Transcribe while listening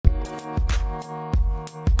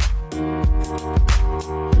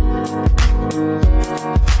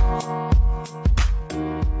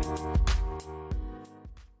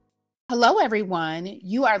everyone.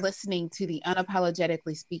 You are listening to the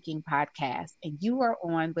Unapologetically Speaking podcast, and you are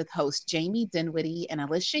on with hosts Jamie Dinwiddie and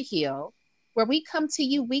Elisha Hill, where we come to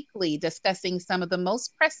you weekly discussing some of the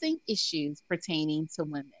most pressing issues pertaining to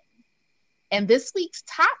women. And this week's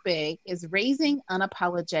topic is raising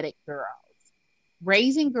unapologetic girls.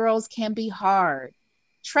 Raising girls can be hard.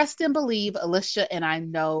 Trust and believe Elisha and I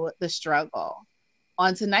know the struggle.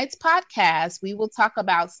 On tonight's podcast, we will talk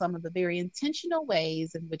about some of the very intentional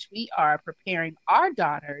ways in which we are preparing our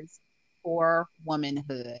daughters for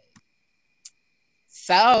womanhood.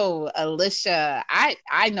 So, Elisha,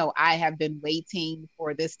 I know I have been waiting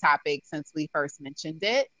for this topic since we first mentioned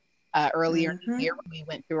it earlier in the year when we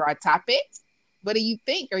went through our topics. What do you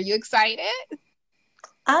think? Are you excited?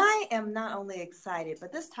 I am not only excited,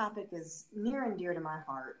 but this topic is near and dear to my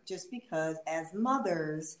heart just because as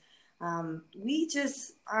mothers, we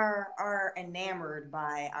just are enamored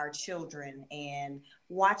by our children and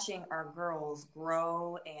watching our girls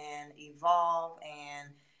grow and evolve and,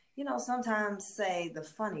 sometimes say the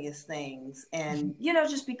funniest things and,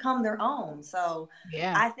 just become their own. So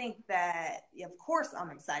Yeah. I think that, of course, I'm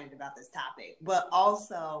excited about this topic, but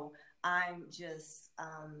also I'm just,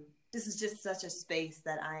 this is just such a space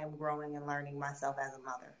that I am growing and learning myself as a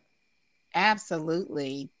mother.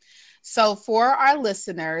 Absolutely. So, for our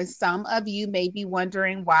listeners, some of you may be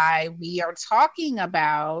wondering why we are talking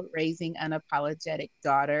about raising unapologetic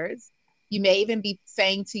daughters. You may even be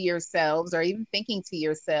saying to yourselves or even thinking to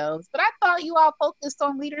yourselves, but I thought you all focused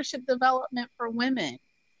on leadership development for women.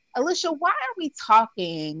 Elisha, why are we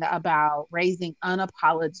talking about raising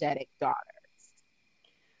unapologetic daughters?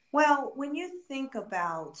 Well, when you think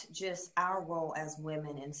about just our role as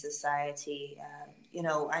women in society,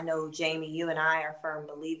 I know, Jamie, you and I are firm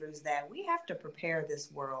believers that we have to prepare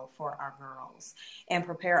this world for our girls and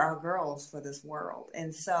prepare our girls for this world.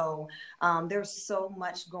 And so there's so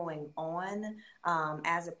much going on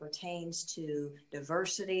as it pertains to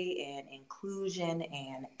diversity and inclusion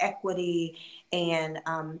and equity. And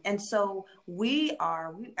so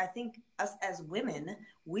I think us as women,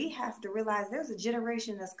 we have to realize there's a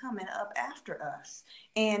generation that's coming up after us.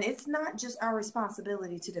 And it's not just our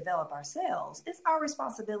responsibility to develop ourselves, it's our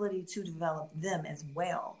responsibility to develop them as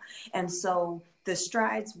well. And so the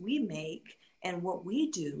strides we make and what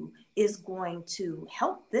we do is going to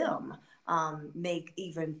help them make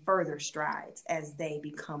even further strides as they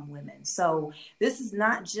become women. So this is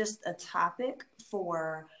not just a topic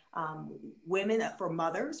for women, for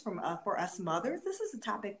mothers, for us mothers. This is a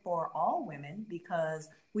topic for all women because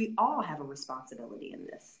we all have a responsibility in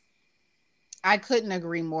this. I couldn't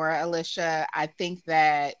agree more, Elisha. I think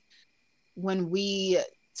that when we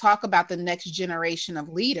talk about the next generation of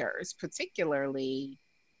leaders, particularly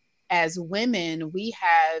as women, we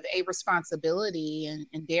have a responsibility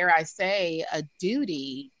and dare I say, a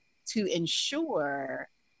duty to ensure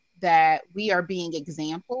that we are being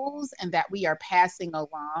examples and that we are passing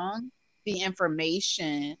along the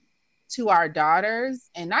information to our daughters,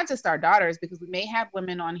 and not just our daughters, because we may have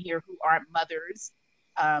women on here who aren't mothers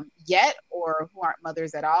yet or who aren't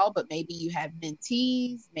mothers at all, but maybe you have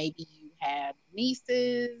mentees, maybe you have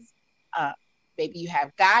nieces, maybe you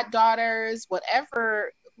have goddaughters,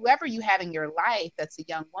 whoever you have in your life that's a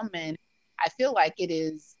young woman. I feel like it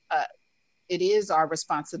is our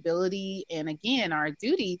responsibility and again our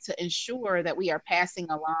duty to ensure that we are passing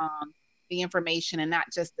along the information and not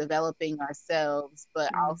just developing ourselves,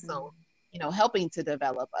 but also helping to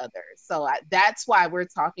develop others. So that's why we're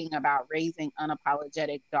talking about raising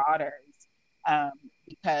unapologetic daughters,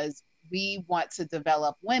 because we want to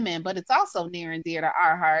develop women, but it's also near and dear to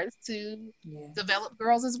our hearts to develop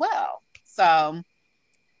girls as well. So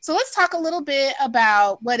let's talk a little bit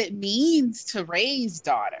about what it means to raise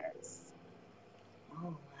daughters.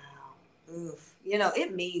 Oh, wow. Oof.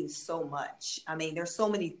 It means so much. I mean, there's so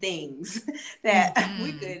many things that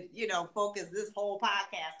we could, focus this whole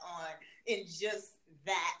podcast on in just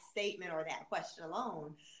that statement or that question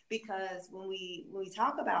alone. Because when we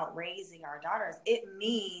talk about raising our daughters, it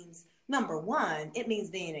means, number one, it means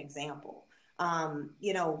being an example.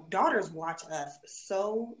 Daughters watch us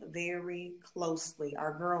so very closely.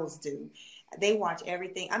 Our girls do. They watch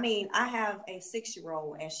everything. I mean, I have a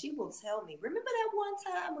 6-year-old and she will tell me, remember that one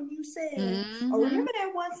time when you said, or remember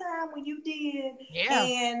that one time when you did. Yeah.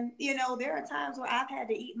 And, there are times where I've had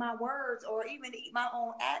to eat my words or even eat my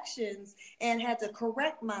own actions and had to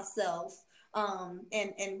correct myself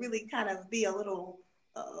and really kind of be a little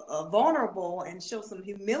vulnerable and show some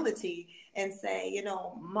humility and say, you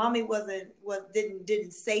know, mommy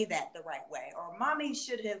didn't say that the right way, or mommy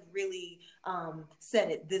should have really said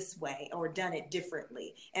it this way or done it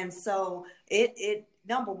differently. And so it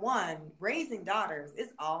number one, raising daughters is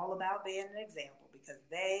all about being an example because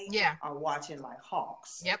they Yeah. are watching like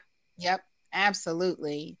hawks. Yep. Yep.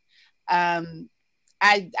 Absolutely. Um,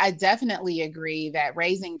 I definitely agree that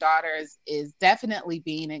raising daughters is definitely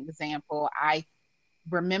being an example. I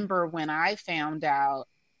remember when I found out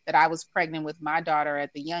that I was pregnant with my daughter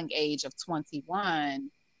at the young age of 21,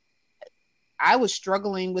 I was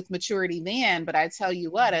struggling with maturity then, but I tell you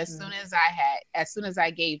what, Mm-hmm. as soon as I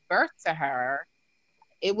gave birth to her,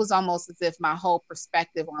 it was almost as if my whole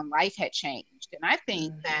perspective on life had changed. And I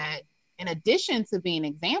think Mm-hmm. that in addition to being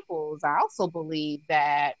examples, I also believe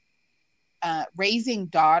that raising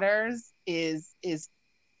daughters is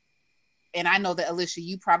and I know that Elisha,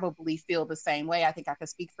 you probably feel the same way. I think I could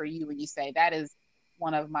speak for you when you say that is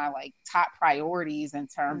one of my like top priorities in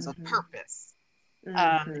terms of Mm-hmm. purpose.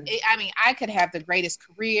 Mm-hmm. I mean, I could have the greatest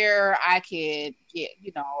career. I could get,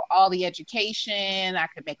 all the education. I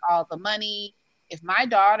could make all the money. If I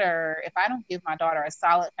don't give my daughter a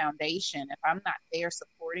solid foundation, if I'm not there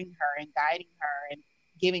supporting her and guiding her and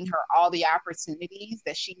giving her all the opportunities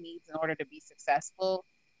that she needs in order to be successful,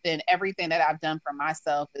 then everything that I've done for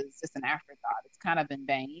myself is just an afterthought. It's kind of in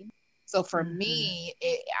vain. So for Mm-hmm. me,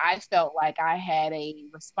 I felt like I had a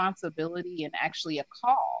responsibility and actually a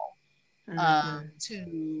call Mm-hmm.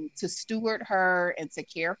 to steward her and to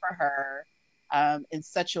care for her in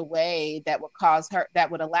such a way that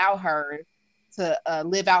would allow her to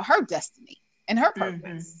live out her destiny and her Mm-hmm.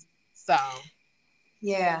 purpose. So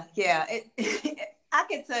Yeah, yeah. I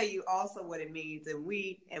can tell you also what it means, and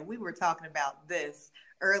we were talking about this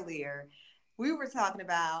earlier. We were talking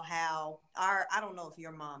about how I don't know if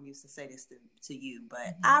your mom used to say this to you, but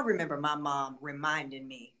mhm. I remember my mom reminding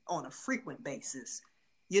me on a frequent basis,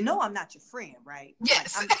 you know, I'm not your friend, right? Like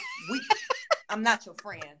Yes, I'm not your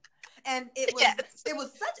friend. And yes, it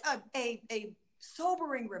was such a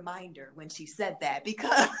sobering reminder when she said that,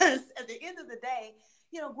 because at the end of the day,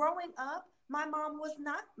 you know, growing up, my mom was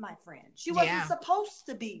not my friend. She wasn't yeah, supposed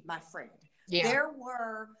to be my friend. yeah, There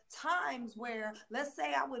were times where, let's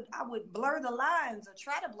say, I would blur the lines or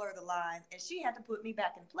try to blur the lines, and she had to put me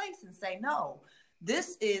back in place and say, no,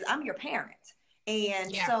 I'm your parent.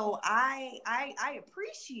 And yeah, so I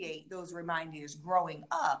appreciate those reminders growing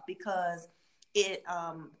up, because it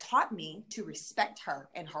taught me to respect her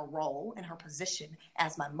and her role and her position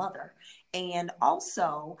as my mother. And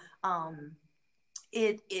also,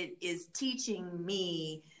 it is teaching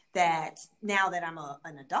me that now that I'm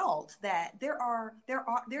an adult, that there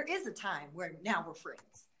is a time where now we're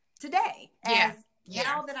friends. Today, yeah, as yeah.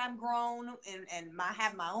 now that I'm grown and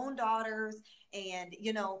have my own daughters, and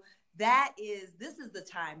you know, this is the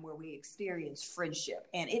time where we experience friendship,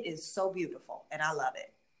 and it is so beautiful, and I love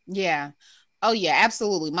it. Yeah. Oh yeah,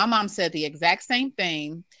 absolutely. My mom said the exact same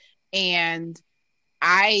thing. And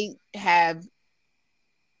I have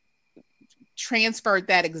transferred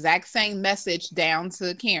that exact same message down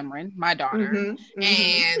to Cameron, my daughter. Mm-hmm.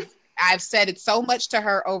 Mm-hmm. And I've said it so much to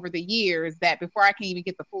her over the years that before I can even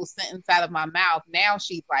get the full sentence out of my mouth, now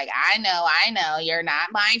she's like, I know, you're not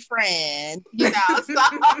my friend,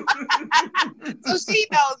 so she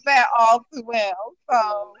knows that all too well.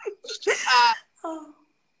 So, uh, Oh.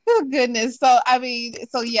 oh goodness. So I mean,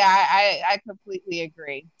 so yeah, I completely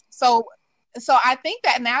agree. So I think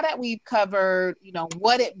that now that we've covered,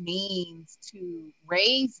 what it means to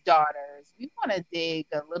raise daughters, we want to dig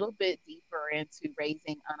a little bit deeper into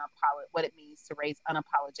what it means to raise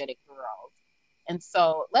unapologetic girls. And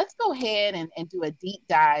so let's go ahead and do a deep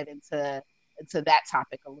dive into that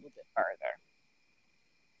topic a little bit further.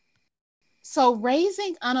 So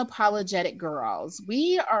raising unapologetic girls,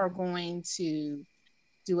 we are going to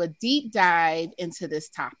do a deep dive into this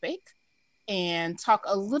topic and talk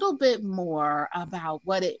a little bit more about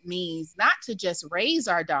what it means not to just raise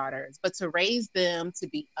our daughters, but to raise them to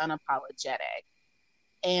be unapologetic.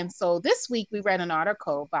 And so this week we read an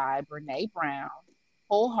article by Brene Brown.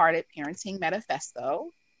 Wholehearted Parenting Manifesto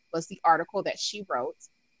was the article that she wrote.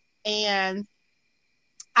 And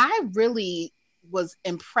I really was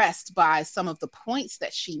impressed by some of the points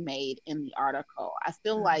that she made in the article. I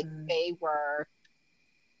feel like Mm-hmm. they were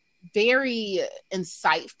very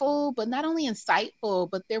insightful, but not only insightful,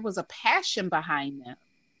 but there was a passion behind them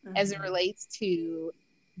as it Mm-hmm. relates to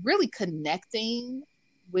really connecting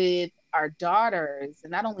with our daughters,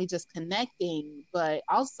 and not only just connecting, but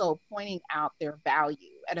also pointing out their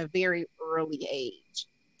value at a very early age.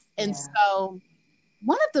 And Yeah. so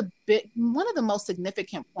one of the most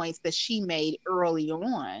significant points that she made early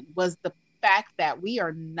on was the fact that we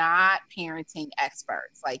are not parenting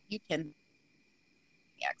experts. Like you can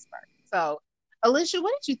be expert. So, Elisha,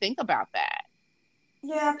 what did you think about that?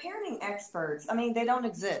 Yeah, parenting experts, I mean, they don't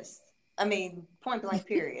exist. I mean, point blank,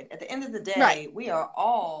 period. At the end of the Right. day, we are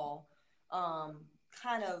all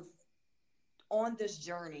kind of on this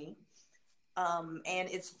journey, and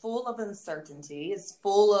it's full of uncertainty, it's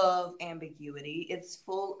full of ambiguity, it's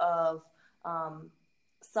full of um,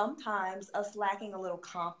 sometimes us lacking a little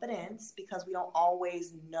confidence because we don't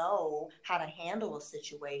always know how to handle a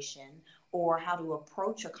situation or how to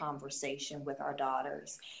approach a conversation with our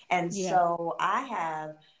daughters. And Yeah. so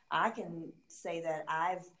I can say that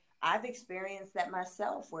I've experienced that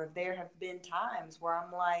myself, where there have been times where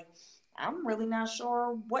I'm like, I'm really not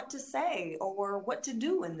sure what to say or what to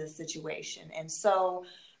do in this situation. And so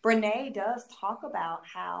Brene does talk about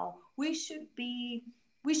how we should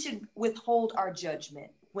withhold our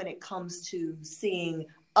judgment when it comes to seeing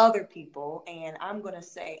other people, and I'm going to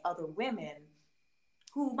say other women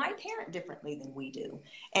who might parent differently than we do.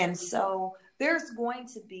 And so there's going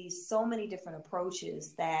to be so many different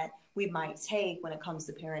approaches that we might take when it comes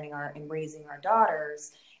to parenting our and raising our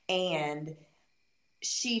daughters. And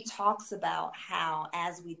she talks about how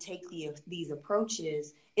as we take these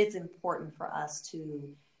approaches, it's important for us to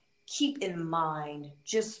keep in mind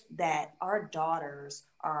just that our daughters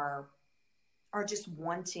are just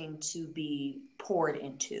wanting to be poured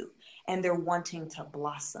into, and they're wanting to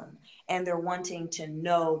blossom, and they're wanting to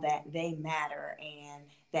know that they matter and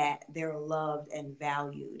that they're loved and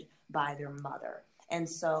valued by their mother. And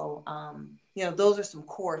so those are some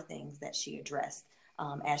core things that she addressed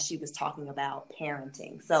as she was talking about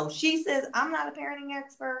parenting. So she says, I'm not a parenting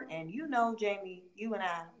expert, and Jamie, you and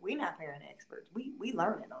we're not parenting experts. We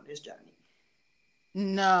learning on this journey.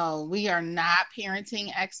 No, we are not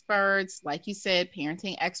parenting experts. Like you said,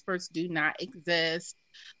 parenting experts do not exist.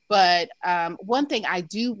 But one thing I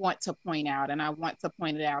do want to point out, and I want to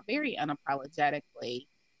point it out very unapologetically,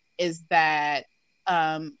 is that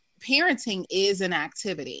parenting is an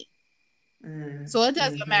activity. So it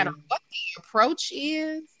doesn't matter Mm-hmm. what the approach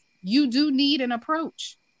is, you do need an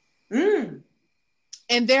approach. Mm,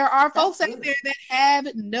 And there are that's folks out good. there that have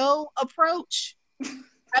no approach.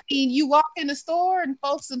 I mean, you walk in the store and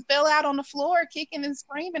folks and fell out on the floor, kicking and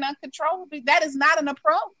screaming uncontrollably. That is not an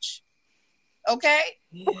approach. Okay.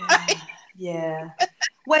 Yeah, yeah.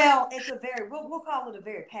 Well, it's we'll call it a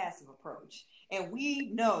very passive approach. And we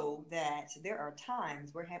know that there are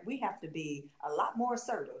times where we have to be a lot more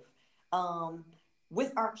assertive um,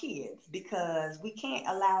 with our kids because we can't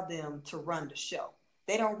allow them to run the show.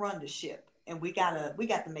 They don't run the ship, and we got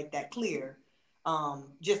to make that clear.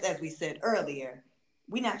 Just as we said earlier,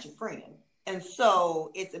 we're not your friend, and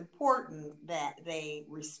so it's important that they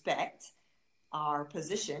respect our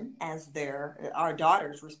position as our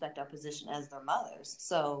daughters respect our position as their mothers.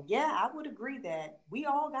 So yeah, I would agree that we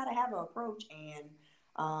all got to have an approach, and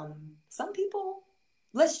some people,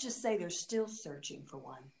 let's just say, they're still searching for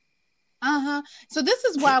one. Uh-huh. So this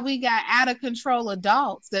is why we got out of control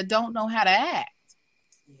adults that don't know how to act.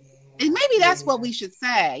 And Yeah, maybe that's what yeah, we should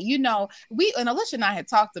say. We and Alicia and I had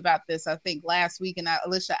talked about this, I think, last week. And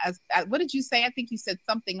Alicia, what did you say? I think you said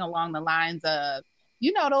something along the lines of,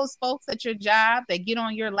 those folks at your job, they get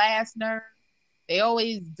on your last nerve. They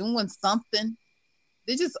always doing something.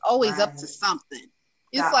 They're just always up to right. something.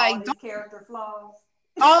 It's Got all like, these character flaws.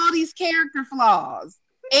 all these character flaws.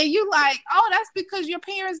 And you like, oh, that's because your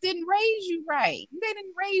parents didn't raise you right. They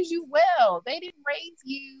didn't raise you well. They didn't raise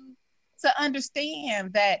you to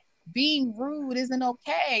understand that being rude isn't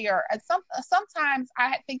okay. Or sometimes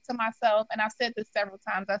I think to myself, and I've said this several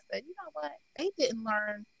times, I said, you know what? They didn't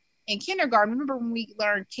learn in kindergarten. Remember when we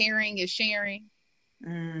learned caring is sharing?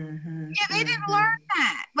 Mm-hmm, Yeah, they didn't mm-hmm. learn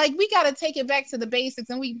that. Like we got to take it back to the basics,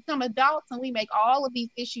 and we become adults, and we make all of these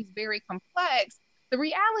issues very complex. The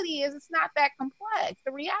reality is, it's not that complex.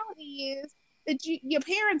 The reality is that your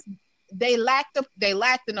parents they lacked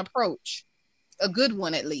an approach, a good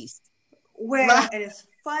one at least. Well, Right? and it's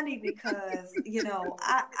funny because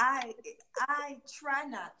I try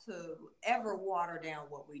not to ever water down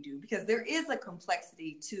what we do because there is a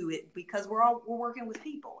complexity to it because we're working with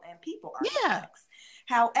people and people are Yeah. complex.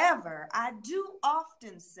 However, I do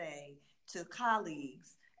often say to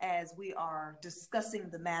colleagues as we are discussing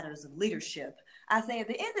the matters of leadership, I say at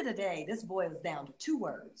the end of the day, this boils down to two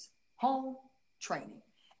words: home training.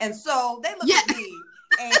 And so they look Yeah. at me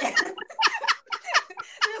and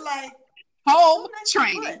they're like, so Home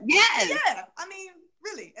nicely put. training. Yes. Yeah. I mean,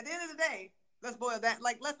 really, at the end of the day, let's boil that.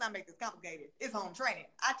 Like, let's not make this complicated. It's home training.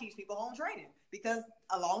 I teach people home training because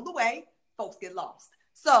along the way, folks get lost.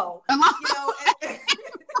 So, you know,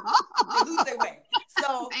 they lose their way.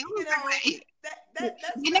 So, They you lose their know, way.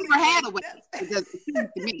 that's They really never had a what way. that's, Because it seems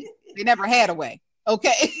to me they never had a way.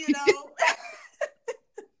 Okay. you know.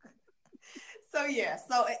 So yeah,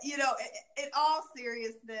 so you know, in all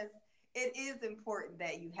seriousness, it is important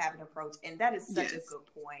that you have an approach, and that is such a Yes. good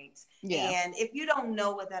point. Yeah. And if you don't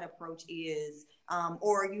know what that approach is,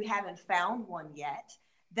 or you haven't found one yet,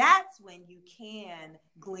 that's when you can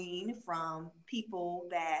glean from people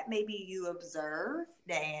that maybe you observe,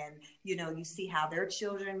 and you know, you see how their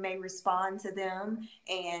children may respond to them,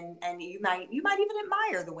 and you might even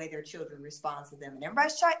admire the way their children respond to them. And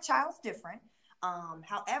everybody's child's different.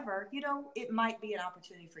 However, you know, it might be an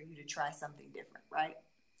opportunity for you to try something different, right?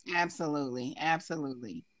 Absolutely.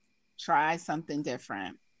 Absolutely. Try something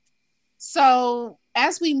different. So,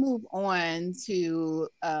 as we move on to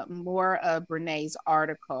more of Brene's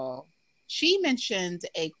article, she mentioned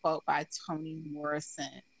a quote by Toni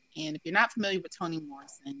Morrison. And if you're not familiar with Toni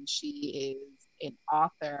Morrison, she is an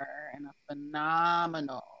author and a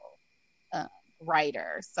phenomenal uh,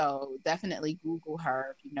 writer. So definitely Google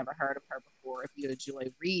her if you've never heard of her before. If you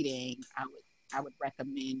enjoy reading, I would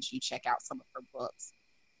recommend you check out some of her books.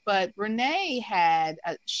 But Renee had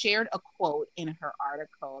shared a quote in her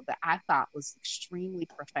article that I thought was extremely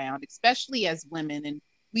profound, especially as women. And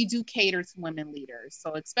we do cater to women leaders.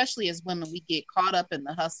 So, especially as women, we get caught up in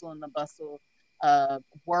the hustle and the bustle of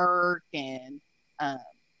work and um,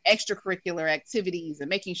 extracurricular activities and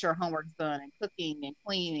making sure homework's done and cooking and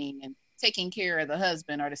cleaning and taking care of the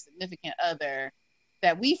husband or the significant other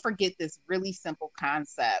that we forget this really simple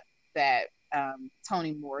concept that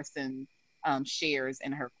Toni Morrison shares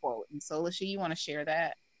in her quote. And so, Alicia, you want to share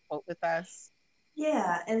that quote with us?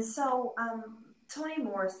 Yeah, and so Toni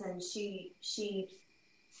Morrison, she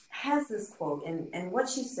has this quote, and what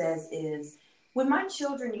she says is, "When my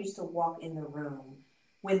children used to walk in the room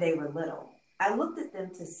when they were little, I looked at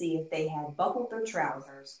them to see if they had buckled their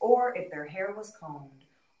trousers, or if their hair was combed,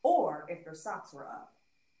 or if their socks were up.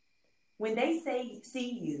 When they say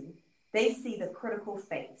see you, they see the critical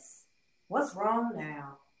face. What's wrong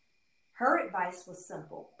now?" Her advice was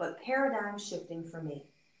simple, but paradigm shifting for me.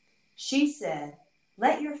 She said,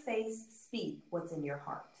 "Let your face speak what's in your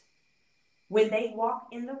heart. When they walk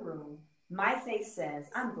in the room, my face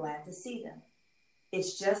says, I'm glad to see them.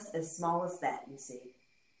 It's just as small as that, you see."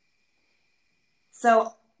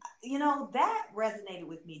 So, you know, that resonated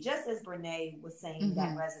with me, just as Brene was saying that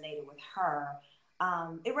Mm-hmm. resonated with her.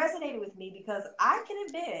 It resonated with me because I can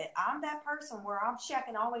admit I'm that person where I'm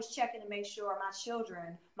checking, always checking to make sure my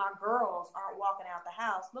children, my girls, aren't walking out the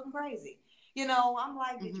house looking crazy. You know, I'm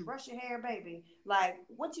like, did you Mm-hmm. brush your hair, baby? Like,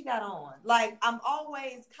 what you got on? Like, I'm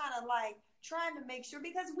always kind of like trying to make sure,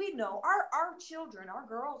 because we know our children, our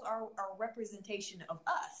girls are a representation of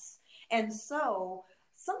us. And so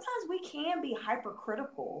sometimes we can be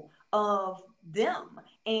hypercritical of them,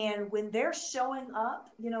 and when they're showing up,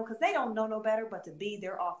 you know, because they don't know no better but to be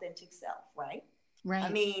their authentic self, right? I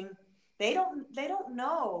Right. mean, they don't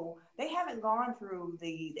know, they haven't gone through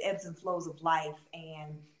the ebbs and flows of life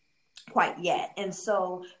and quite yet, and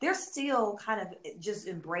so they're still kind of just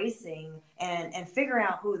embracing and figuring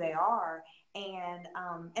out who they are.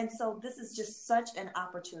 And so this is just such an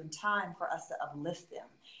opportune time for us to uplift them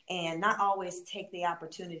and not always take the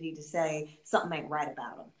opportunity to say something ain't right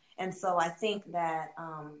about them. And so I think that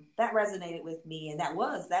that resonated with me, and that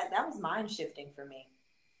was mind shifting for me.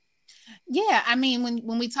 Yeah, I mean,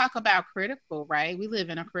 when we talk about critical, right? We live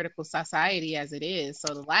in a critical society as it is.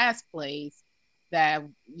 So the last place that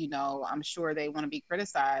I'm sure they want to be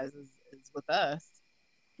criticized is with us,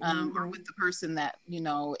 or Mm-hmm. with the person that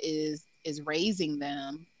is raising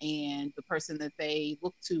them and the person that they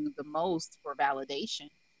look to the most for validation.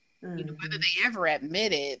 Whether Mm-hmm. they ever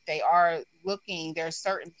admit it, they are looking. There are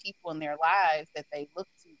certain people in their lives that they look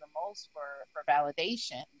to the most for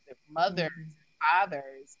validation. Their mothers, Mm-hmm.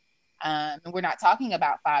 fathers, and we're not talking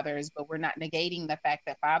about fathers, but we're not negating the fact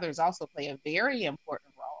that fathers also play a very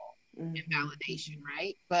important role in Mm-hmm. validation, Mm-hmm.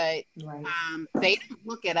 right? But Right. they don't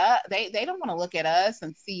look at us. They don't want to look at us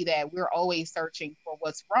and see that we're always searching for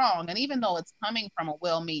what's wrong. And even though it's coming from a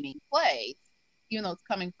well-meaning place, even though it's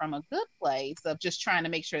coming from a good place of just trying to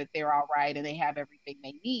make sure that they're all right and they have everything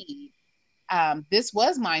they need, this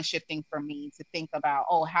was mind shifting for me to think about,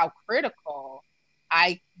 oh, how critical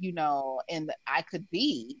and I could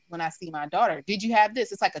be when I see my daughter. Did you have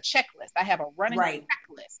this? It's like a checklist. I have a running Right.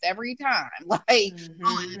 checklist every time. Like, oh, and Mm-hmm.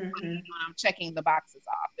 Mm-hmm. I'm checking the boxes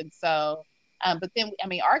off. And so, but then, I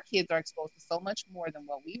mean, our kids are exposed to so much more than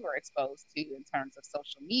what we were exposed to in terms of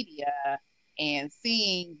social media and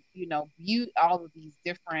seeing, all of these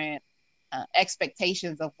different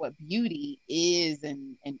expectations of what beauty is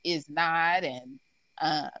and is not, and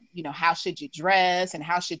how should you dress and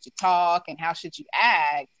how should you talk and how should you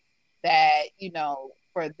act, that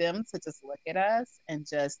for them to just look at us and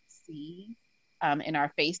just see in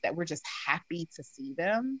our face that we're just happy to see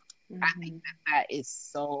them. I think Mm-hmm. that is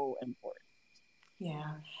so important.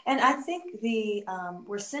 Yeah, and I think the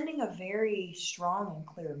we're sending a very strong and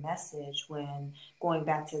clear message when going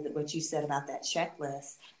back to what you said about that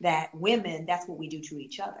checklist. That women, that's what we do to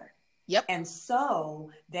each other, Yep. and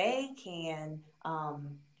so they can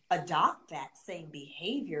adopt that same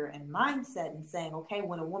behavior and mindset and saying, okay,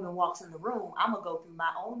 when a woman walks in the room, I'm gonna go through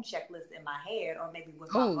my own checklist in my head, or maybe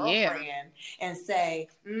with my Oh yeah. girlfriend, and say,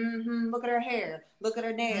 look at her hair, look at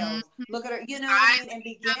her nails, Mm-hmm. look at her, you know what I mean, Sizing and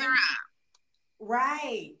each other begin to. up.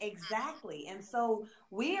 Right, exactly. And so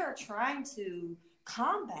we are trying to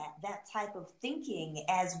combat that type of thinking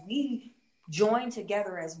as we join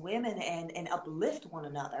together as women and uplift one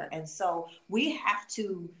another. And so we have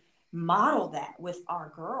to model that with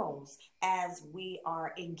our girls as we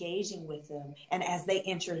are engaging with them and as they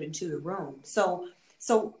enter into the room. So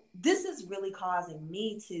this is really causing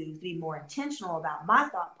me to be more intentional about my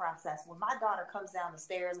thought process when my daughter comes down the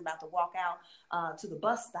stairs about to walk out to the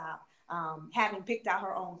bus stop, having picked out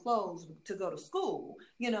her own clothes to go to school,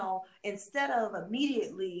 instead of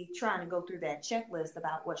immediately trying to go through that checklist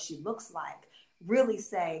about what she looks like, really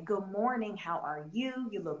say, good morning, how are you?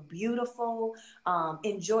 You look beautiful.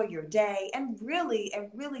 Enjoy your day. And really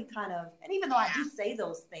kind of, and even though I do say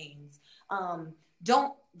those things,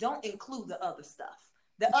 don't include the other stuff.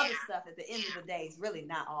 The other stuff at the end of the day is really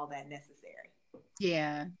not all that necessary.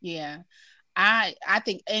 Yeah, yeah. I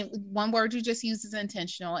think, and one word you just used is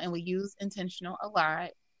intentional, and we use intentional a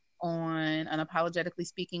lot on Unapologetically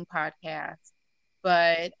Speaking podcast.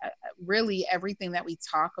 But really, everything that we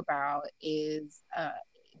talk about it's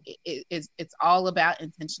all about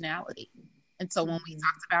intentionality. And so when we Mm-hmm.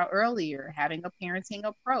 talked about earlier, having a parenting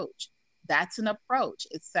approach, that's an approach.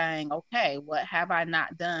 It's saying, okay, what have I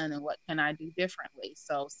not done and what can I do differently?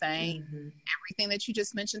 So saying Mm-hmm. everything that you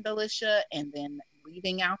just mentioned, Alicia, and then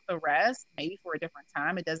leaving out the rest, maybe for a different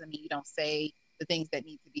time. It doesn't mean you don't say the things that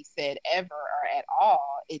need to be said ever or at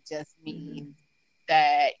all. It just Mm-hmm. means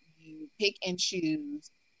that you pick and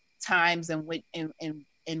choose times in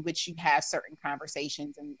which you have certain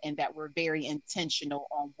conversations, and that we're very intentional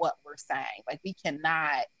on what we're saying. Like, we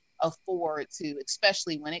cannot afford to,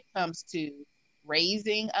 especially when it comes to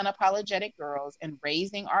raising unapologetic girls and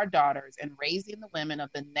raising our daughters and raising the women of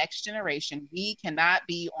the next generation, we cannot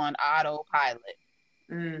be on autopilot.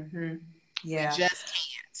 Mm-hmm. We Yeah, just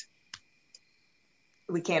can't.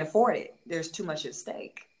 we can't afford it. There's too much at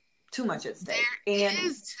stake. Too much at stake. There And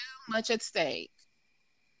is too much at stake.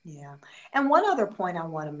 yeah. And one other point I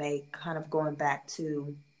want to make, kind of going back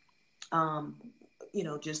to, um,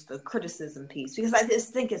 just the criticism piece, because I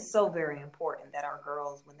just think it's so very important that our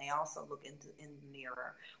girls, when they also look in the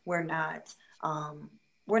mirror, we're not,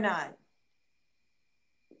 we're not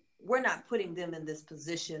we're not putting them in this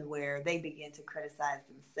position where they begin to criticize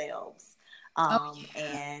themselves, Oh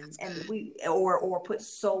yeah, and we or put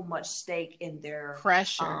so much stake in their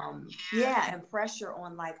pressure. yeah, and pressure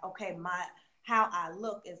on, like, okay, my how I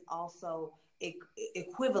look is also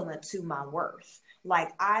equivalent to my worth.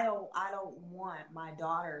 Like, I don't want my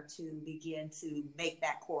daughter to begin to make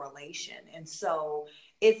that correlation. And so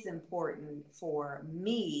it's important for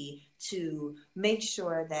me to make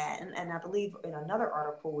sure that, and I believe in another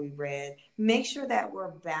article we read, make sure that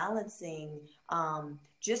we're balancing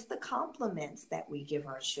just the compliments that we give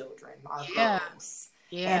our children, our Yeah, girls,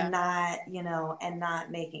 yeah, and not, and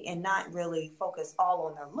not making, and not really focus all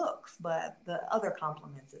on their looks, but the other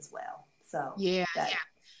compliments as well. So yeah. that's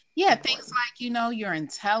Yeah, things important. like, you're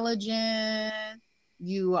intelligent,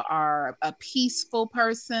 you are a peaceful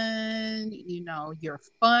person, you're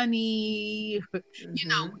funny,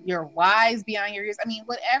 Mm-hmm. you're wise beyond your years. I mean,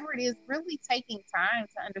 whatever it is, really taking time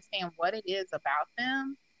to understand what it is about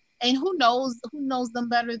them. And who knows them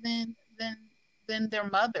better than their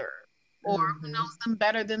mother, or who Mm-hmm. knows them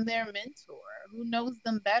better than their mentor, who knows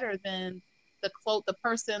them better than the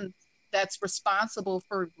person that's responsible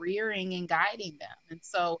for rearing and guiding them. And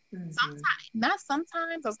so Mm-hmm. sometimes, not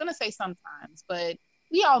sometimes, I was going to say sometimes, but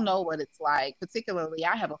we all know what it's like. Particularly,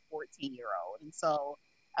 I have a 14-year-old. And so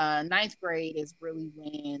ninth grade is really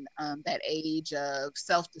when that age of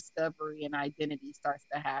self discovery and identity starts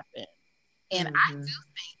to happen. And I Mm-hmm. do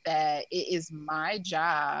think that it is my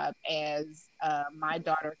job, as my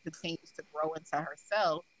daughter continues to grow into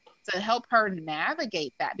herself, to help her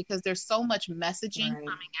navigate that, because there's so much messaging Right.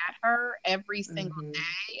 coming at her every single Mm-hmm.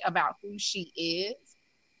 day about who she is.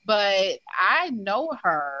 But I know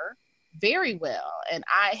her, very well. And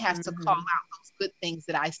I have to call Mm-hmm. out those good things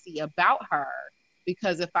that I see about her,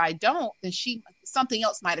 because if I don't, then something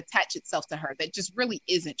else might attach itself to her that just really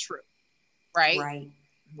isn't true. Right. Right.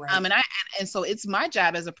 Right. And so it's my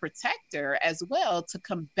job as a protector as well to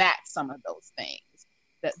combat some of those things,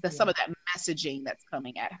 some Yeah. of that messaging that's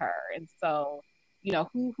coming at her. And so,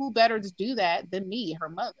 who better to do that than me, her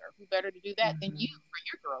mother? Who better to do that than you Mm-hmm. for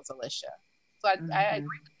your girls, Alicia? So I Mm-hmm.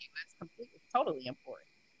 agree with you. It's totally important.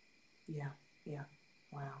 Yeah. Yeah.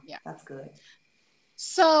 Wow. Yeah. That's good.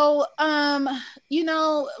 So, raising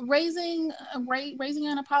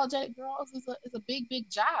unapologetic girls is a big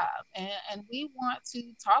job, and we want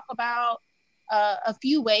to talk about a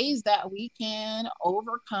few ways that we can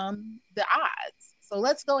overcome the odds. So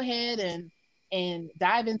let's go ahead and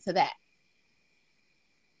dive into that.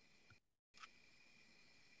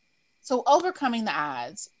 So, overcoming the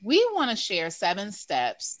odds, we want to share 7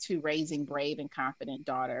 steps to raising brave and confident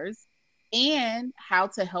daughters, and how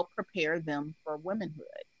to help prepare them for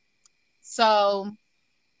womanhood. So,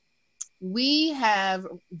 we have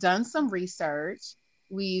done some research.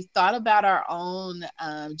 We've thought about our own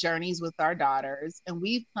journeys with our daughters, and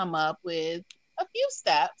we've come up with a few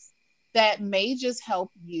steps that may just help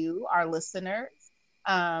you, our listeners,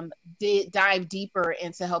 dive deeper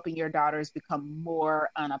into helping your daughters become more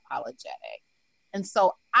unapologetic. And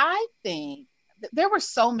so I think there were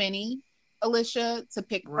so many, Alicia, to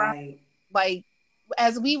pick from. Right. Like,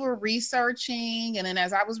 as we were researching, and then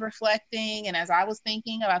as I was reflecting, and as I was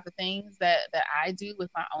thinking about the things that I do with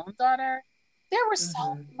my own daughter, Mm-hmm.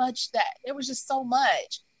 there was just so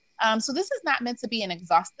much. So this is not meant to be an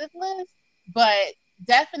exhaustive list, but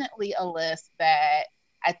definitely a list that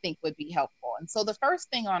I think would be helpful. And so the first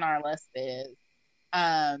thing on our list is,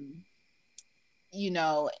 um,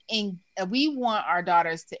 we want our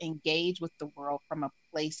daughters to engage with the world from a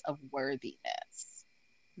place of worthiness.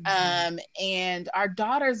 Mm-hmm. And our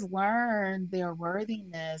daughters learn their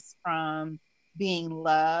worthiness from being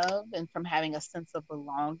loved and from having a sense of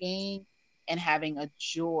belonging and having a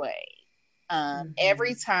joy. Mm-hmm.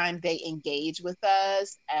 Every time they engage with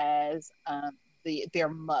us as their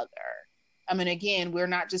mother. I mean, again, we're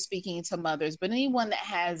not just speaking to mothers, but anyone that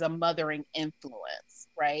has a mothering influence,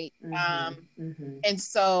 right? Mm-hmm. Mm-hmm. And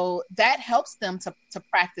so that helps them to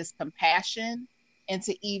practice compassion and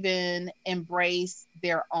to even embrace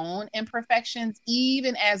their own imperfections,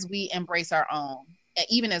 even as we Right. embrace our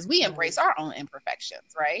own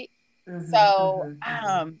imperfections, right? Mm-hmm. So Mm-hmm.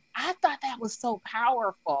 Mm-hmm. I thought that was so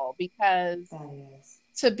powerful, because That is.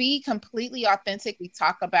 to be completely authentic, we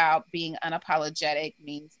talk about being unapologetic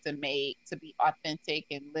means to be authentic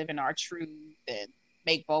and live in our truth and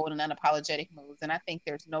make bold and unapologetic moves. And I think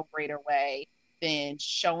there's no greater way than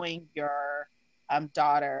showing your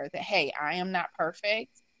daughter that, hey, I am not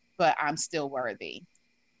perfect, but I'm still worthy.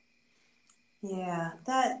 Yeah,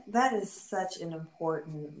 that is such an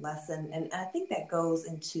important lesson, and I think that goes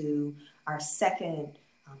into our second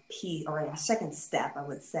piece, or our second step, I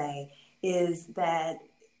would say, is that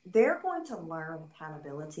they're going to learn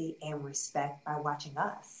accountability and respect by watching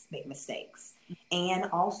us make mistakes, and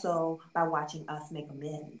also by watching us make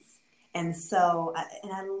amends. And so,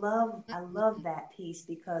 and I love that piece,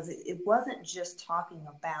 because it wasn't just talking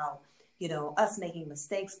about us making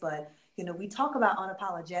mistakes, but we talk about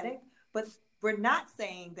unapologetic, but we're not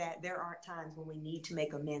saying that there aren't times when we need to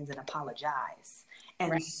make amends and apologize.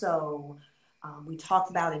 And Right. so we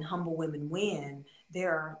talked about in Humble Women Win,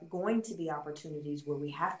 there are going to be opportunities where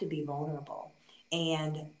we have to be vulnerable.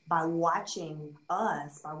 And by watching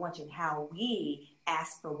how we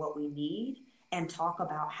ask for what we need and talk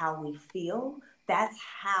about how we feel, that's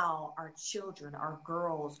how our children, our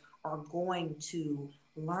girls, are going to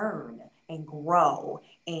learn and grow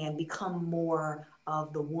and become more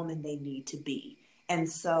of the woman they need to be. And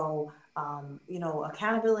so,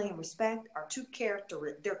 accountability and respect are two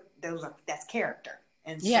character. That's character.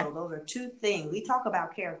 And Yeah. so those are two things we talk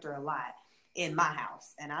about character a lot in my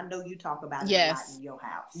house, and I know you talk about it a lot Yes. in your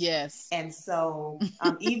house. Yes. And so,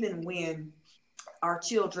 even when our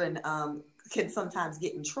children can sometimes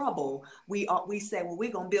get in trouble, we say, well,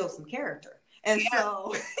 we're gonna build some character. And Yeah.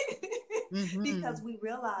 so, Mm-hmm. because we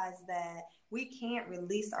realize that we can't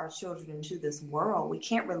release our children into this world, we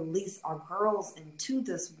can't release our girls into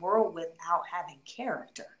this world without having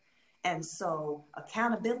character. And so,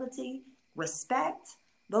 accountability, respect,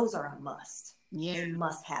 those are a must. Yeah. They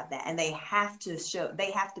must have that, and they have to show.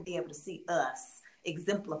 They have to be able to see us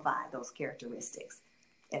exemplify those characteristics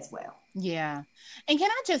as well. Yeah. And can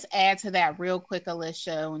I just add to that real quick,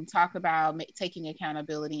 Alicia, and talk about taking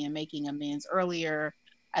accountability and making amends earlier?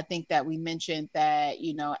 I think that we mentioned that,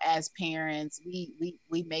 as parents, we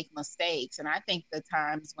make mistakes. And I think the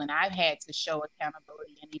times when I've had to show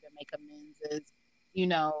accountability and even make amends is, you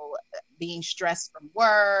know, being stressed from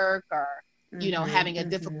work, or, having a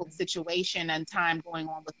difficult situation and time going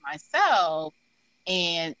on with myself,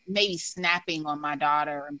 and maybe snapping on my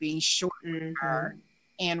daughter and being short with her,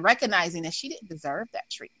 and recognizing that she didn't deserve that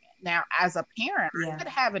treatment. Now, as a parent, I Yeah. could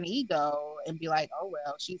have an ego and be like, oh,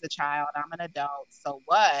 well, she's a child, I'm an adult, so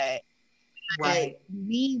what? But Right.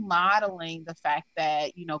 me modeling the fact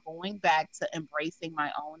that, going back to embracing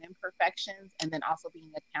my own imperfections, and then also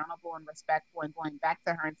being accountable and respectful, and going back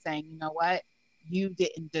to her and saying, you know what, you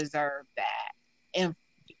didn't deserve that. And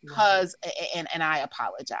Right. because, and I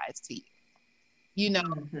apologize to you, you know,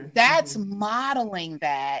 Mm-hmm. that's Mm-hmm. modeling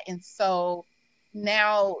that. And so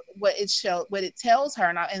now what it tells her,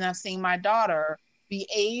 and I've seen my daughter be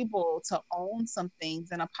able to own some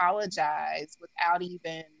things and apologize without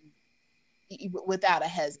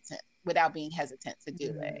being hesitant to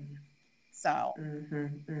do it. So Mm-hmm.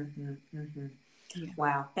 Mm-hmm. Mm-hmm. yeah.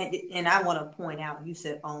 Wow. And I want to point out, you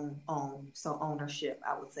said own. So ownership,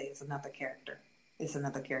 I would say, is another character. It's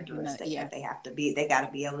another characteristic Yeah. that they got to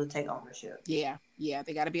be able to take ownership. Yeah,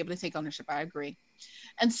 they got to be able to take ownership. I agree.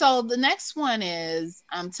 And so the next one is,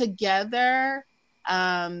 together,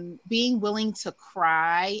 being willing to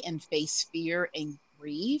cry and face fear and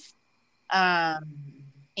grief. Um, Mm-hmm.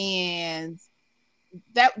 and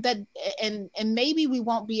that and maybe we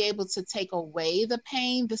won't be able to take away the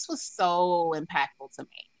pain. This was so impactful to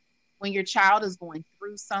me. When your child is going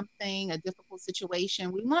through something, a difficult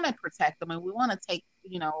situation, we want to protect them, and we want to take,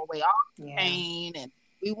 away all the Yeah. pain, and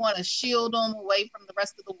we want to shield them away from the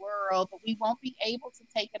rest of the world, but we won't be able to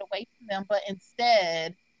take it away from them. But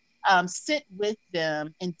instead, sit with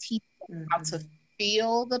them and teach them how to Mm-hmm.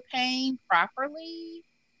 feel the pain properly.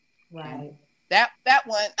 And Right. that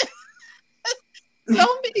one, so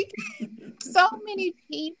many so many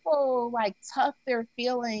people like tuck their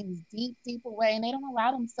feelings deep away, and they don't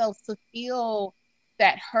allow themselves to feel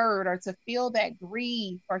that hurt, or to feel that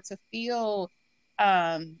grief, or to feel,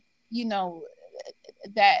 um you know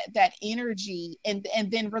that energy, and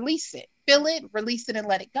then release it, feel it, release it, and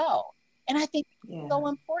let it go. And I think it's Yeah. so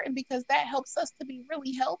important, because that helps us to be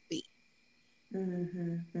really healthy.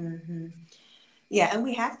 Mm-hmm. Mm-hmm. Yeah, and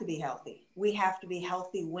we have to be healthy. We have to be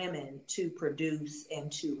healthy women to produce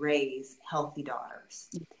and to raise healthy daughters.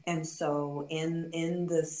 And so in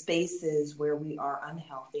the spaces where we are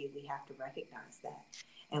unhealthy, we have to recognize that.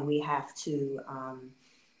 And we have to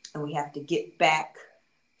get back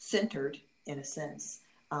centered in a sense,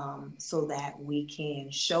 so that we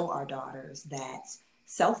can show our daughters that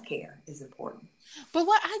self-care is important. But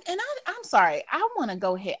I'm sorry, I want to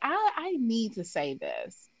go ahead, I need to say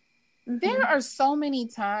this. There Mm-hmm. are so many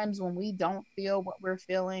times when we don't feel what we're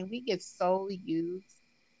feeling. We get so used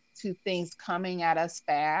to things coming at us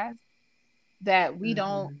fast that we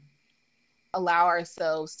don't Mm-hmm. allow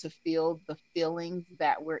ourselves to feel the feelings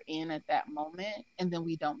that we're in at that moment, and then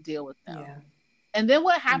we don't deal with them. Yeah. And then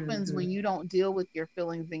what happens Mm-hmm. when you don't deal with your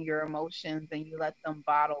feelings and your emotions, and you let them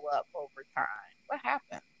bottle up over time? What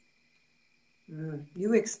happens?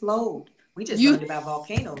 You explode. We just You learned about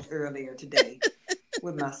volcanoes earlier today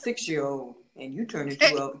with my 6-year old, and you turned into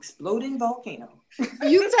an exploding volcano.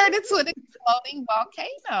 you turn into an exploding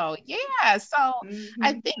volcano. Yeah. So I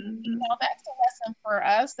Mm-hmm, think, mm-hmm. that's a lesson for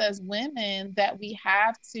us as women, that we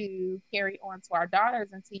have to carry on to our daughters.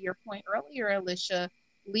 And to your point earlier, Alicia,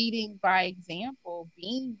 leading by example,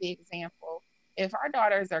 being the example. If our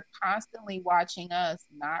daughters are constantly watching us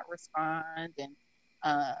not respond, and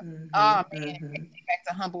Mm-hmm, oh man, mm-hmm. back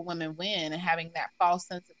to humble women win, and having that false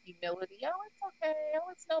sense of humility. Oh, it's okay. Oh,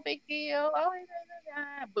 it's no big deal. Oh,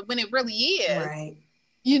 but when it really is, Right.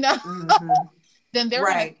 you know, Mm-hmm. then they're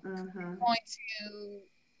Right. Mm-hmm. going to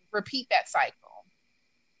repeat that cycle.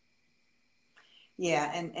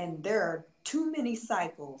 Yeah, and there are too many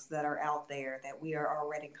cycles that are out there that we are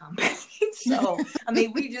already combating. So,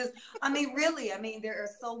 really, there are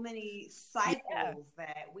so many Yeah. cycles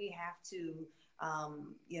that we have to,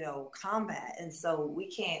 combat, and so we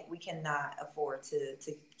cannot afford to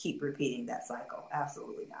keep repeating that cycle.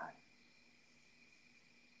 Absolutely not.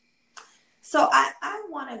 So I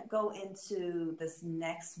want to go into this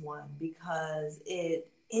next one because it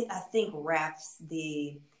I think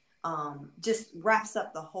just wraps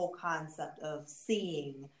up the whole concept of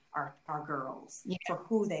seeing our girls Yeah. for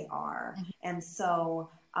who they are. Mhm. And so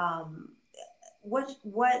what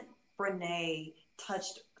Brene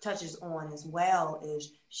touches on as well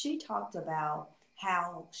is she talked about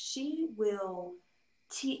how she will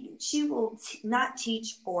not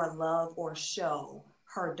teach or love or show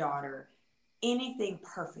her daughter anything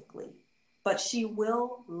perfectly, but she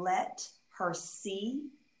will let her see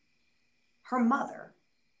her mother,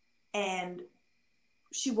 and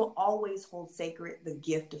she will always hold sacred the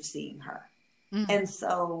gift of seeing her. Mm. And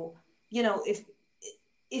so,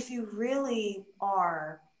 if you really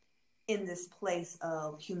are in this place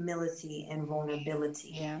of humility and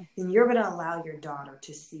vulnerability, Yeah. then you're going to allow your daughter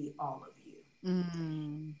to see all of you.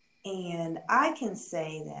 Mm. And I can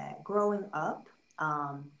say that growing up,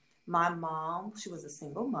 my mom, she was a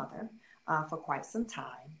single mother for quite some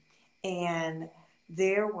time. And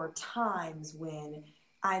there were times when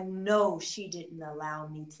I know she didn't allow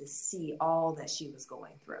me to see all that she was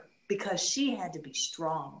going through, because she had to be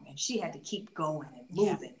strong and she had to keep going and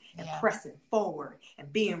Yeah. moving and Yeah. pressing forward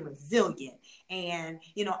and being resilient. And,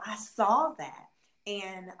 I saw that.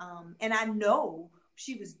 And I know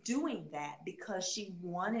she was doing that because she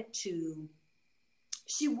wanted to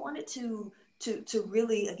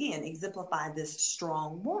really, again, exemplify this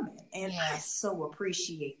strong woman. And I Yeah. so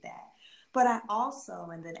appreciate that. But I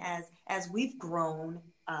also, and then as we've grown,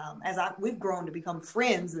 we've grown to become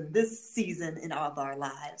friends in this season in all of our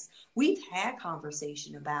lives, we've had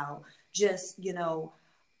conversation about just,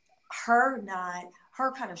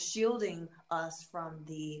 her kind of shielding us from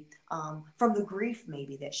the grief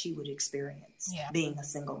maybe that she would experience Yeah. being a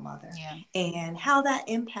single mother, Yeah. and how that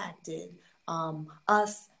impacted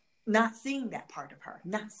us not seeing that part of her,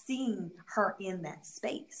 not seeing her in that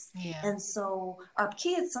space. Yeah. And so our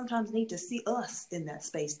kids sometimes need to see us in that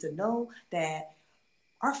space to know that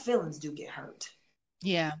our feelings do get hurt,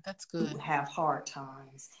 Yeah. That's do good. have hard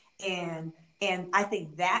times. And I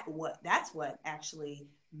think that's what actually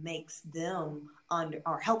makes them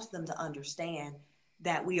or helps them to understand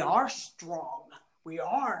that we are strong, we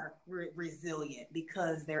are resilient,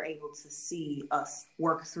 because they're able to see us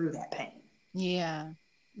work through that pain. Yeah.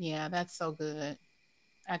 Yeah. That's so good.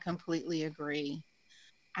 I completely agree.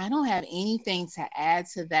 I don't have anything to add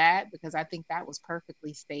to that because I think that was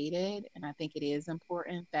perfectly stated. And I think it is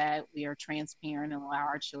important that we are transparent and allow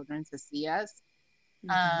our children to see us.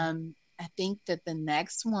 Mm-hmm. I think that the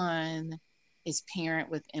next one is parent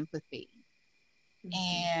with empathy.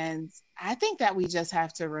 Mm-hmm. And I think that we just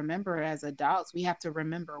have to remember as adults, we have to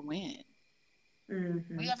remember when. We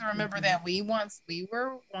Mm-hmm. have to remember Mm-hmm. that we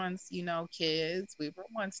were once, kids, we were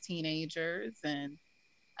once teenagers, and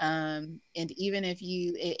even if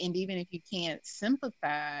you can't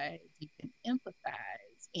sympathize, you can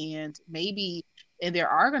empathize. And maybe and there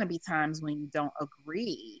are going to be times when you don't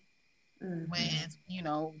agree Mm-hmm. with,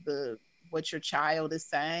 the what your child is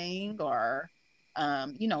saying, or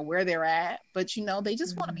where they're at, but they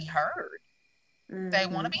just want to be Mm-hmm. heard. They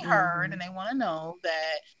want to be heard, Mm-hmm. and they want to know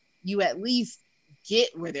that you at least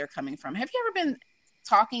get where they're coming from. Have you ever been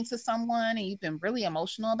talking to someone and you've been really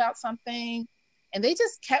emotional about something, and they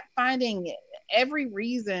just kept finding every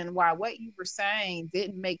reason why what you were saying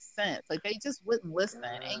didn't make sense? Like they just wouldn't listen.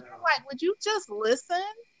 And you're like, would you just listen?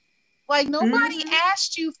 Like nobody Mm-hmm.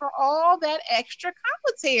 asked you for all that extra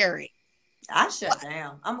commentary. I shut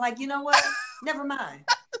down. I'm like, you know what? Never mind.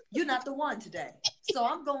 You're not the one today. So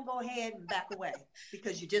I'm going to go ahead and back away,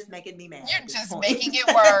 because you're just making me mad You're at this just point. making it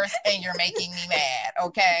worse and you're making me mad,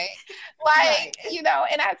 okay? Like, Right.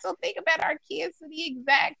 and I still think about our kids to the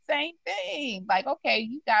exact same thing. Like, okay,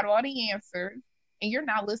 you got all the answers and you're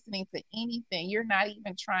not listening to anything. You're not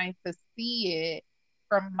even trying to see it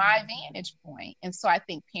from my Mm-hmm. vantage point. And so I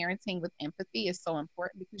think parenting with empathy is so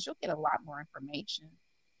important because you'll get a lot more information.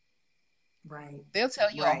 Right. They'll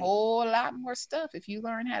tell you a Right. whole lot more stuff if you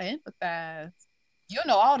learn how to empathize. You'll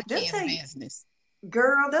know all the They'll kids' tell you, business.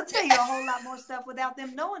 girl, they'll tell you a whole lot more stuff without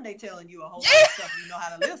them knowing they telling you a whole lot of Yeah, stuff. You know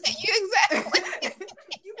how to listen. exactly.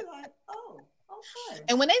 You be like, oh, okay.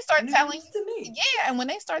 And when they start telling News to you, me. yeah, and when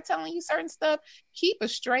they start telling you certain stuff, keep a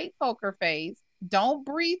straight poker face. Don't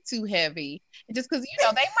breathe too heavy. Just because, they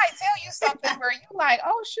might tell you something where you like,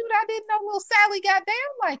 oh, shoot, I didn't know little Sally got down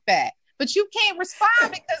like that. But you can't respond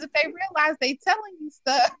because if they realize they telling you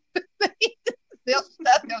stuff, they'll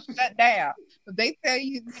shut down. If they tell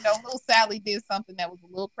you, little Sally did something that was a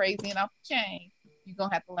little crazy and off the chain, you're going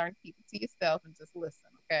to have to learn to keep it to yourself and just listen,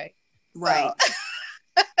 okay? So, Right.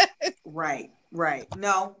 Right, right.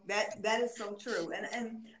 No, that is so true.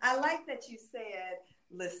 And I like that you said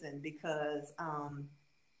listen, because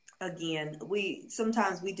again, we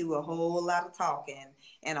sometimes we do a whole lot of talking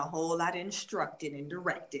and a whole lot of instructing and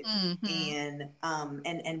directing, mm-hmm.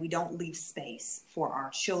 and we don't leave space for our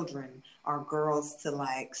children, our girls, to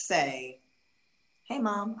like say, hey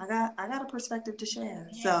mom, I got a perspective to share.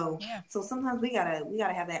 Yeah, So yeah, sometimes we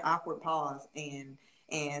gotta have that awkward pause,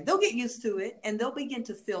 and they'll get used to it, and they'll begin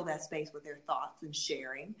to fill that space with their thoughts and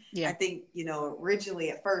sharing. Yeah. I think, originally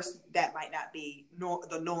at first that might not be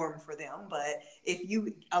the norm for them, but if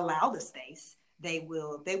you allow the space, they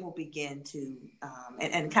will begin to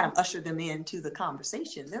and kind of usher them into the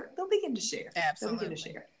conversation. They'll begin to share. Absolutely. They'll begin to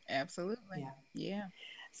share. Absolutely. Yeah.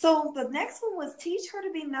 So the next one was teach her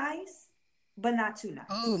to be nice, but not too nice.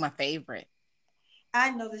 Oh, my favorite.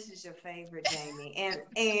 I know this is your favorite, Jamie,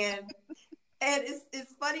 and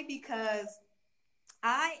it's funny because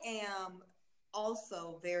I am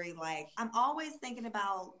also very I'm always thinking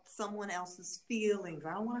about someone else's feelings.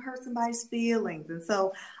 I don't want to hurt somebody's feelings. And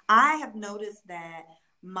so I have noticed that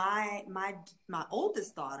my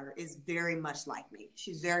oldest daughter is very much like me.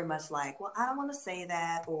 She's very much like, well, I don't want to say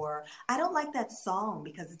that, or I don't like that song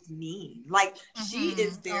because it's mean. She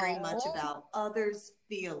is very much about others'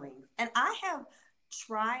 feelings. And I have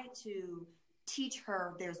tried to teach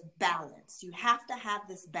her there's balance. You have to have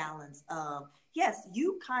this balance of, yes,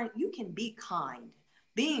 you can be kind.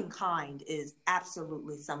 Being kind is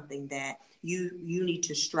absolutely something that you need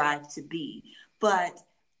to strive to be. But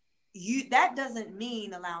that doesn't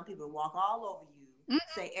mean allowing people to walk all over you,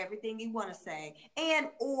 say everything you want to say, and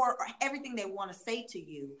or everything they want to say to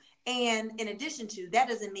you. And in addition to that,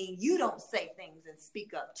 doesn't mean you don't say things and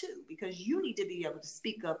speak up too, because you need to be able to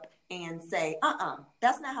speak up and say,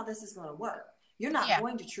 that's not how this is going to work. You're not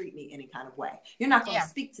going to treat me any kind of way. You're not going to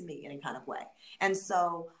speak to me any kind of way. And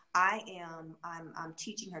so I'm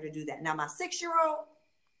teaching her to do that. Now, my 6-year-old,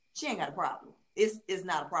 she ain't got a problem. It's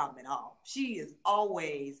not a problem at all. She has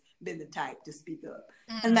always been the type to speak up.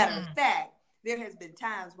 As a matter of fact, there has been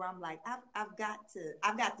times where I'm like, I've got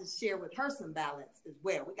to share with her some balance as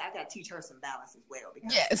well. I got to teach her some balance as well,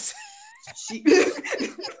 because she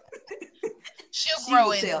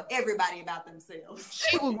will tell everybody about themselves.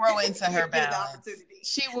 She will grow into her balance.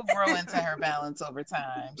 She will grow into her balance over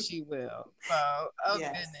time. She will. So,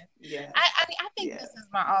 goodness. Yes. I think this is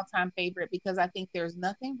my all-time favorite, because I think there's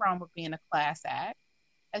nothing wrong with being a class act.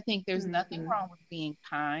 I think there's nothing wrong with being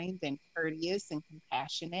kind and courteous and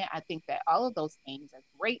compassionate. I think that all of those things are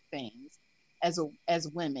great things as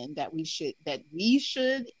women that we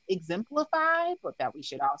should exemplify, but that we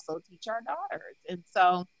should also teach our daughters. And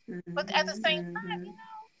so, but at the same time,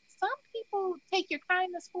 some people take your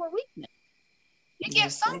kindness for weakness. You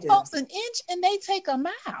give some folks an inch and they take a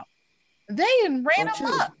mile. They ran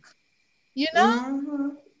amok.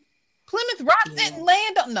 Plymouth Rock didn't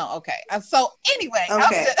land on. No, okay. So anyway,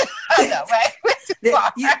 I know, right?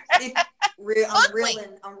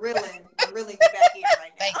 I'm reeling back in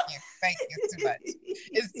right now. Thank you.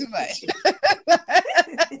 It's too much.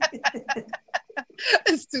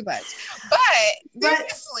 It's too much. But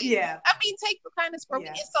seriously, I mean, take the kindness for me.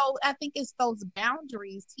 So I think it's those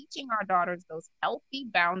boundaries, teaching our daughters those healthy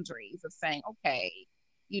boundaries of saying, okay,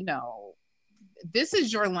 this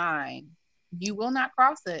is your line. You will not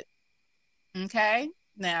cross it. Okay.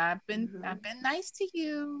 Now I've been nice to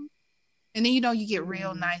you. And then you get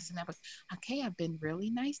real nice and okay, I've been really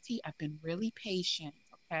nice to you. I've been really patient,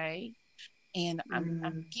 okay? And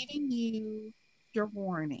I'm giving you your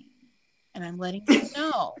warning. And I'm letting you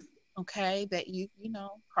know, okay, that you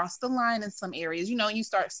cross the line in some areas. You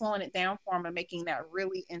start slowing it down for them and making that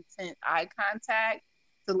really intense eye contact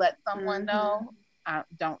to let someone know,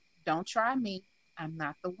 don't try me. I'm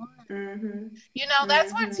not the one.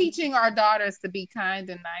 That's what teaching our daughters to be kind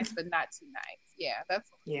and nice, but not too nice. Yeah, that's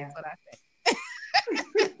what I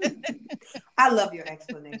think. I love your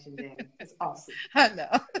explanation, Jamie. It's awesome. I know.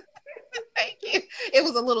 Thank you. It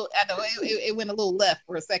was a little, I know it went a little left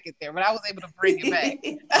for a second there, but I was able to bring it back.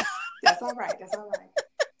 That's all right. That's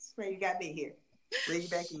where you got me here. Bring you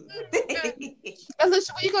back in.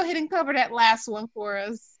 Elisha, will you go ahead and cover that last one for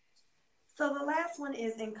us? So the last one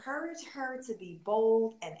is encourage her to be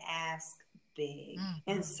bold and ask big.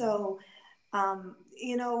 And so,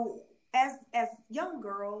 as young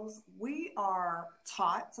girls, we are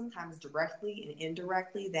taught sometimes directly and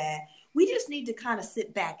indirectly that we just need to kind of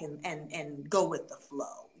sit back and go with the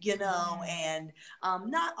flow, and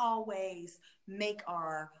not always make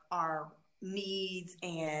our needs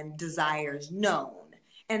and desires known.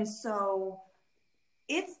 And so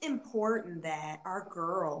it's important that our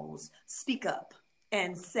girls speak up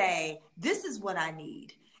and say, this is what I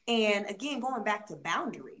need. And again, going back to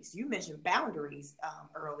boundaries, you mentioned boundaries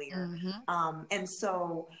earlier. And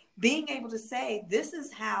so being able to say, this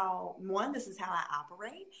is how I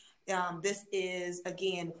operate. This is,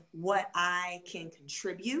 again, what I can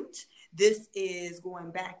contribute. This is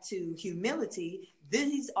going back to humility.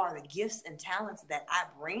 These are the gifts and talents that I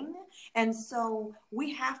bring. And so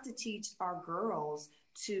we have to teach our girls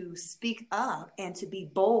to speak up and to be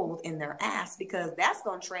bold in their ask, because that's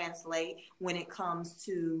going to translate when it comes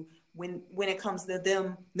to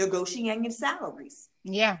them negotiating salaries.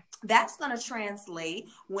 Yeah. That's going to translate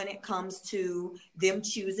when it comes to them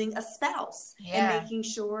choosing a spouse, and Yeah. making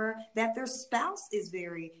sure that their spouse is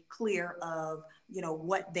very clear of,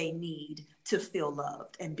 what they need to feel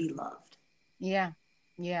loved and be loved. Yeah.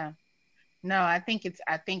 Yeah. No, I think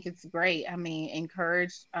it's great. I mean,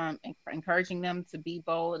 encouraging them to be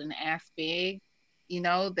bold and ask big.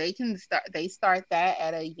 They start that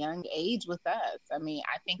at a young age with us. I mean,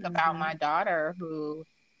 I think about Mm-hmm. my daughter who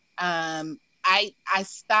I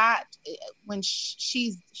stopped when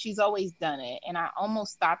she's always done it, and I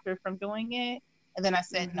almost stopped her from doing it. And then I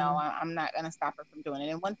said, no, Mm-hmm. I'm not going to stop her from doing it.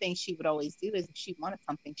 And one thing she would always do is if she wanted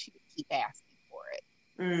something, she would keep asking for it.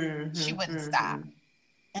 She Mm-hmm. wouldn't stop. Mm-hmm.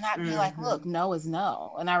 And I'd be like, Mm-hmm. look, no is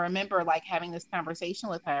no. And I remember like having this conversation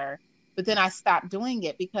with her, but then I stopped doing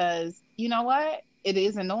it because you know what? It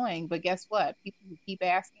is annoying, but guess what? People who keep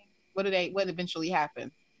asking, what eventually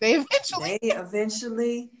happens? They eventually They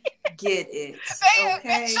eventually get it. they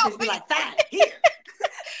Okay, because be eventually like, fine, here.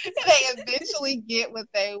 they eventually get what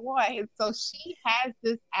they want. And so she has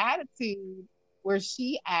this attitude where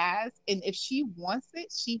she asks, and if she wants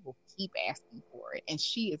it, she will keep asking for it. And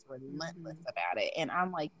she is relentless Mm-hmm. about it. And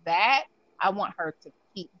I'm like, that, I want her to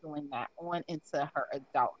keep doing that on into her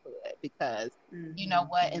adulthood because you know Mm-hmm.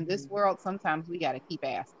 what? In this Mm-hmm. world, sometimes we got to keep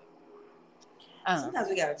asking. Sometimes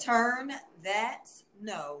we got to turn that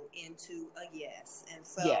no into a yes. And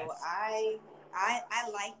so Yes. I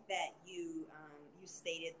like that you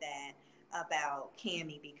stated that about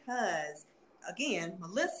Cammie, because again,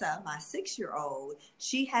 Melissa, my 6-year-old,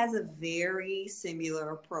 she has a very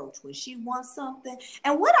similar approach when she wants something.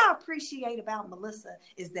 And what I appreciate about Melissa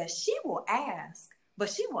is that she will ask, but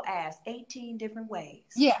she will ask 18 different ways.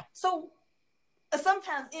 Yeah. So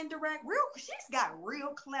sometimes indirect, she's got real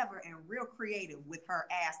clever and real creative with her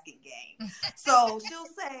asking game. So she'll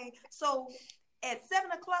say, so at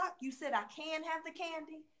 7 o'clock you said I can have the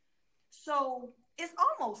candy, so it's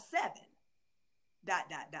almost 7 dot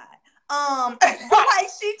dot dot. Like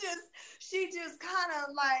she just kind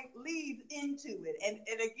of like leads into it, and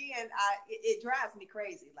again, it drives me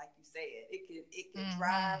crazy. Like you said, it can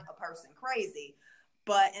drive Mm-hmm. a person crazy.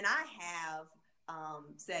 But and I have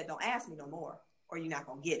said, don't ask me no more, or you're not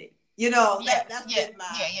gonna get it. Yes. That's Yeah. been my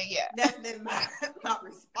Yeah. Yeah. Yeah. that's been my my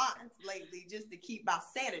response lately, just to keep my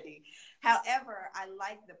sanity. However, I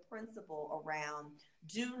like the principle around,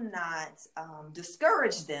 do not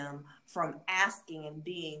discourage them from asking and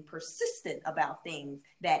being persistent about things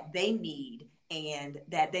that they need and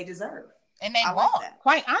that they deserve. And they I like want, that.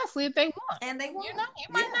 quite honestly, if they want. And they want. You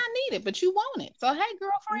might Yeah. not need it, but you want it. So, hey, Mm-hmm.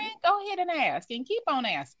 girlfriend, go ahead and ask and keep on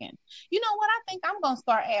asking. You know what? I think I'm going to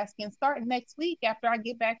start asking starting next week after I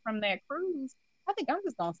get back from that cruise. I think I'm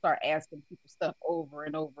just going to start asking people stuff over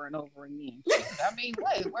and over and over again. Shoot, I mean,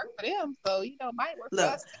 what? It worked for them. So, it might work for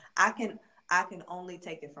Look, us I can only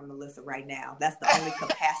take it from Melissa right now. That's the only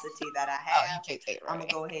capacity that I oh, you have. can't take it I'm gonna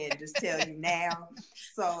right. go ahead and just tell you now.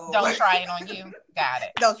 So Don't try it on you. Got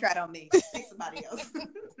it. don't try it on me. Pick somebody else.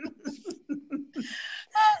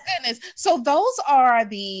 Oh goodness. So those are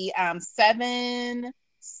the 7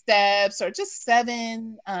 steps or just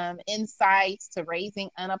 7 insights to raising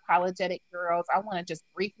unapologetic girls. I want to just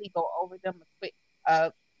briefly go over them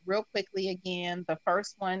real quickly again. The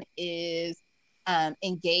first one is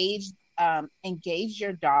engage engage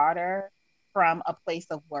your daughter from a place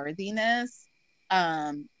of worthiness.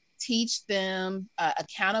 Teach them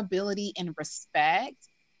accountability and respect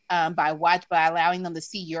by allowing them to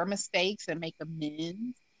see your mistakes and make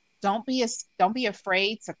amends. Don't be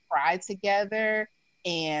afraid to cry together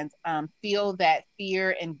and feel that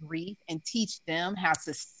fear and grief, and teach them how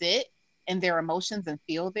to sit in their emotions and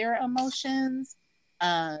feel their emotions.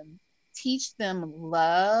 Um, Teach them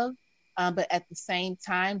love, but at the same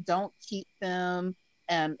time, don't keep them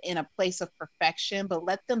in a place of perfection, but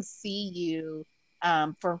let them see you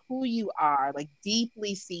for who you are, like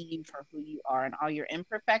deeply see you for who you are and all your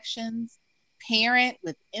imperfections. Parent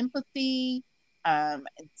with empathy.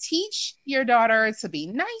 Teach your daughter to be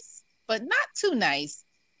nice, but not too nice,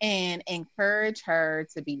 and encourage her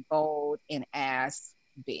to be bold and ask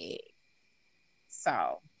big.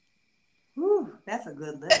 So Whew, that's a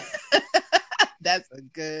good list. that's a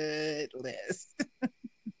good list.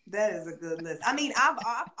 That is a good list. I mean, I've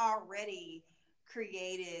already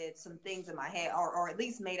created some things in my head, or at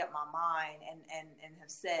least made up my mind, and have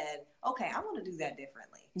said, okay, I want to do that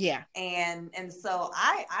differently. Yeah. And so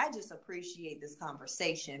I just appreciate this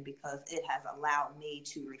conversation, because it has allowed me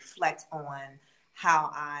to reflect on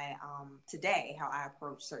how I today how I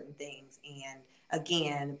approach certain things, and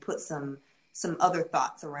again put some other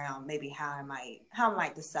thoughts around maybe how I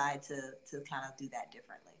might decide to kind of do that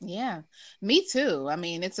differently. Yeah, me too. I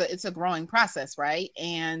mean, it's a growing process, right?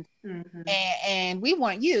 Mm-hmm. And we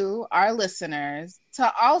want you, our listeners,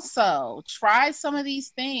 to also try some of these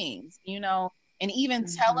things, and even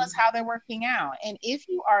tell Mm-hmm. us how they're working out. And if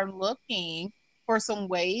you are looking for some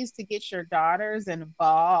ways to get your daughters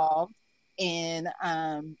involved in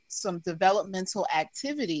some developmental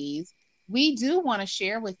activities, we do want to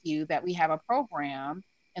share with you that we have a program,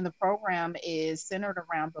 and the program is centered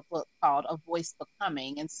around the book called A Voice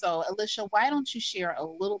Becoming. And so, Elisha, why don't you share a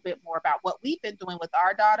little bit more about what we've been doing with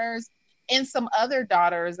our daughters and some other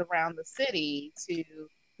daughters around the city to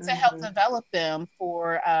help Mm-hmm. develop them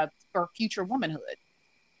for future womanhood.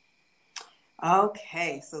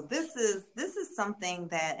 Okay, so this is something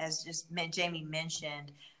that, as Jamie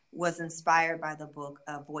mentioned, was inspired by the book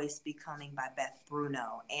 "Voice Becoming" by Beth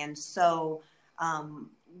Bruno, and so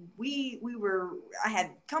um, we were I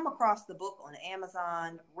had come across the book on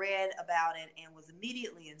Amazon, read about it, and was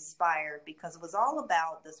immediately inspired because it was all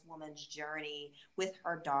about this woman's journey with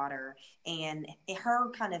her daughter and her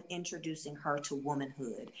kind of introducing her to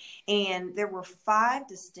womanhood, and there were five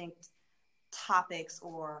distinct topics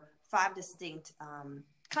or five distinct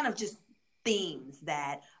kind of just themes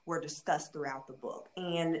that were discussed throughout the book.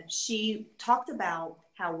 And she talked about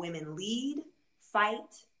how women lead,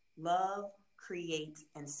 fight, love, create,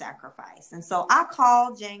 and sacrifice. And so I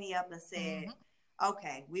called Jamie up and said, Mm-hmm.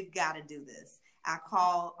 okay, we've got to do this. I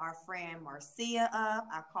called our friend Marcia up.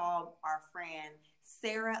 I called our friend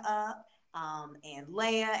Sarah up, and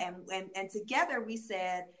Leah. And together we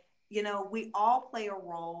said, we all play a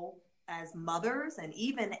role as mothers and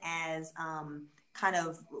even as kind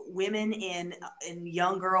of women in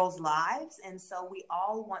young girls' lives, and so we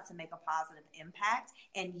all want to make a positive impact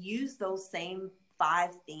and use those same five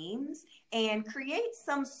themes and create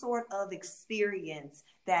some sort of experience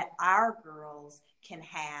that our girls can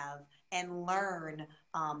have and learn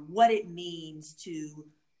what it means to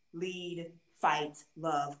lead, fight,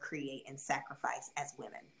 love, create, and sacrifice as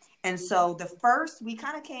women. And so the first, we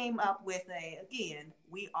kind of came up with again,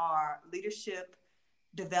 we are leadership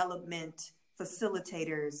development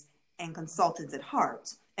facilitators and consultants at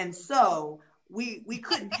heart. And so we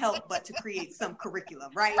couldn't help but to create some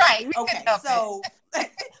curriculum, right? Right, we couldn't Okay, help it. so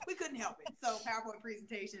we couldn't help it. So PowerPoint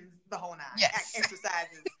presentations, the whole nine, Yes.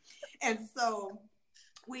 exercises. And so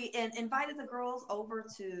we invited the girls over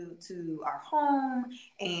to our home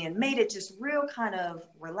and made it just real kind of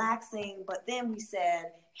relaxing. But then we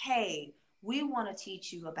said, hey, we want to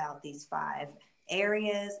teach you about these five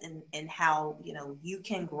areas and how you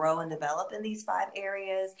can grow and develop in these five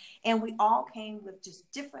areas. And we all came with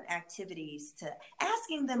just different activities to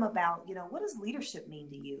asking them about what does leadership mean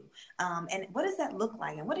to you, and what does that look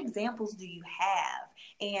like, and what examples do you have,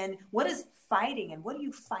 and what is fighting, and what do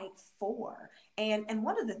you fight for. And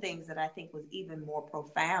one of the things that I think was even more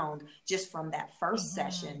profound just from that first Mm-hmm.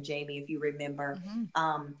 session, Jamie, if you remember,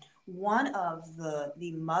 Mm-hmm. one of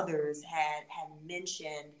the mothers had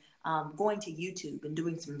mentioned going to YouTube and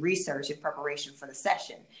doing some research in preparation for the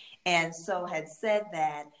session, and so had said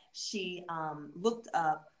that she looked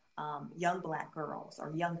up young Black girls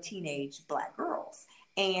or young teenage Black girls.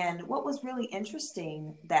 And what was really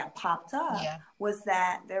interesting that popped up Yeah. was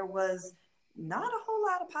that there was not a whole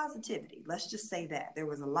lot of positivity. Let's just say that there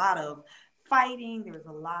was a lot of fighting. There was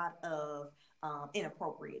a lot of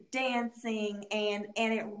inappropriate dancing, and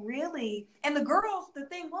it really, and the girls. The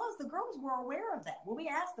thing was, the girls were aware of that. When we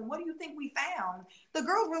asked them, "What do you think we found?" The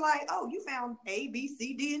girls were like, "Oh, you found A, B,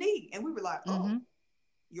 C, D, and E," and we were like, "Oh, Mm-hmm.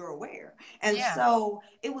 you're aware." And Yeah. so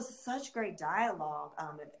it was such great dialogue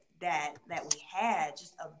that we had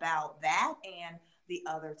just about that and the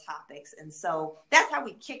other topics. And so that's how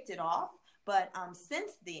we kicked it off. But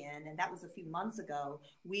since then, and that was a few months ago,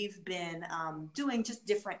 we've been doing just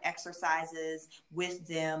different exercises with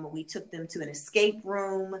them. We took them to an escape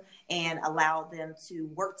room and allowed them to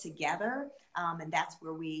work together. And that's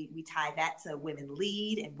where we tie that to women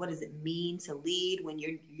lead and what does it mean to lead when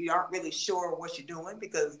you aren't really sure what you're doing,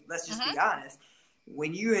 because let's just Mm-hmm. be honest,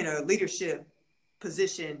 when you're in a leadership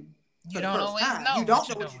position You for the don't first always time, you know what don't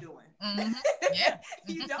you're know what you're doing. doing. Mm-hmm. Yeah.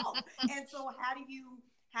 You don't. And so how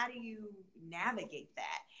do you navigate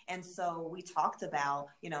that? And so we talked about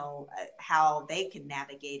how they can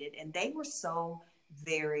navigate it, and they were so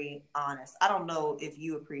very honest. I don't know if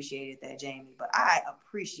you appreciated that, Jamie, but I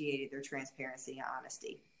appreciated their transparency and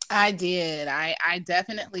honesty. I did. I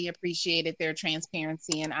definitely appreciated their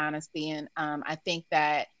transparency and honesty. And I think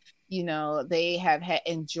that, they have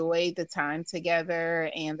enjoyed the time together.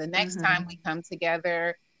 And the next time we Mm-hmm. come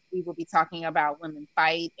together, we will be talking about women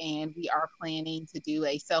fight. And we are planning to do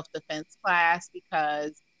a self defense class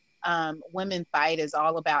because women fight is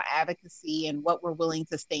all about advocacy and what we're willing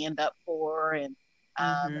to stand up for, and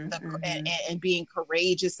Mm-hmm. Mm-hmm. being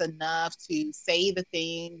courageous enough to say the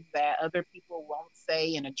things that other people won't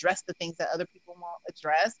say and address the things that other people won't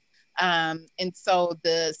address. And so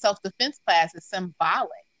the self defense class is symbolic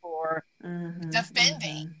for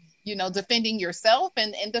defending, Mm-hmm. defending yourself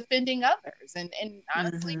and defending others, and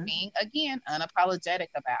honestly Mm-hmm. being, again, unapologetic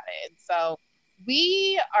about it. And so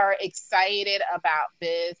we are excited about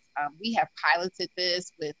this. We have piloted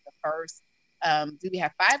this with the first, do we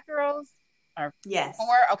have 5 girls or four? Yes.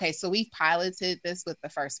 Okay, so we piloted this with the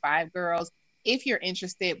first 5 girls. If you're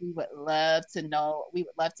interested, we would love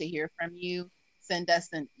to hear from you. Send us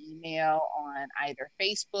an email on either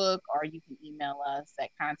Facebook, or you can email us at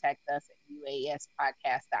contact us at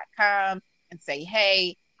uaspodcast.com and say,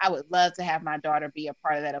 hey, I would love to have my daughter be a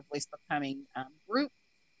part of that A Voice Becoming group.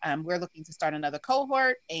 We're looking to start another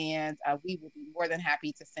cohort, and we will be more than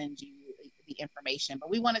happy to send you the information. But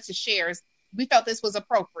we wanted to share, we felt this was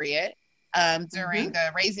appropriate during Mm-hmm.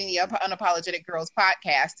 the Raising the Unapologetic Girls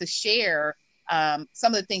podcast to share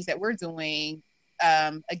some of the things that we're doing,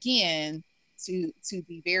 again, to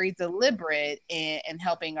be very deliberate in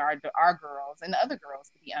helping our girls and other girls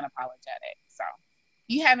to be unapologetic. So,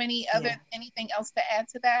 do you have Yeah. anything else to add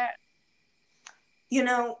to that? You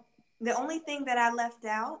know, the only thing that I left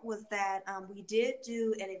out was that we did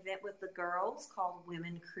do an event with the girls called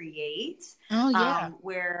Women Create, Oh yeah.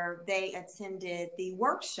 where they attended the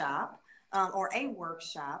workshop, or a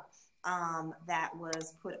workshop that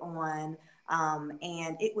was put on.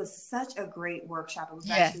 And it was such a great workshop. It was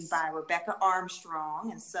actually Yes. by Rebecca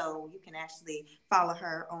Armstrong. And so you can actually follow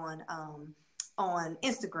her on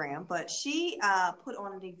Instagram, but she put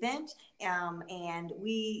on an event, and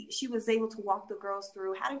she was able to walk the girls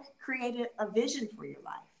through how to create a vision for your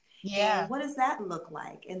life, and Yeah. what does that look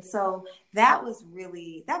like. And so that was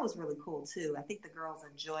really cool too. I think the girls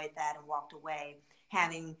enjoyed that and walked away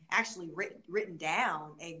having actually written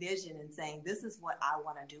down a vision and saying, this is what I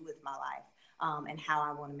want to do with my life. And how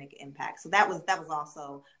I want to make an impact. So that was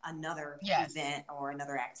also another Yes. event or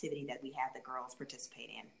another activity that we had the girls participate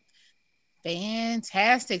in.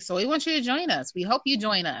 Fantastic. So we want you to join us. We hope you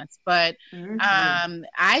join us. But Mm-hmm.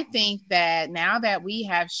 I think that now that we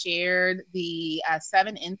have shared the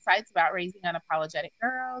 7 insights about raising unapologetic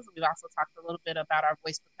girls, we've also talked a little bit about our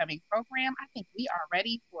Voice Becoming program. I think we are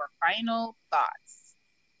ready for final thoughts.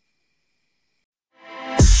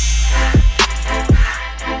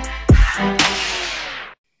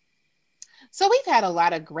 So we've had a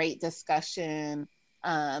lot of great discussion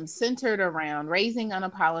centered around raising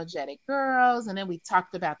unapologetic girls, and then we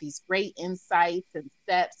talked about these great insights and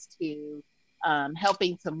steps to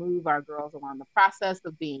helping to move our girls along the process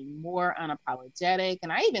of being more unapologetic.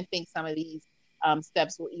 And I even think some of these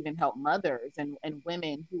steps will even help mothers and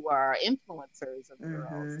women who are influencers of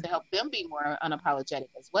girls Mm-hmm. to help them be more unapologetic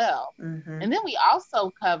as well. Mm-hmm. And then we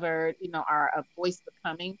also covered, our Voice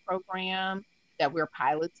Becoming program that we're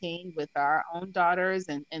piloting with our own daughters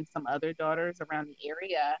and some other daughters around the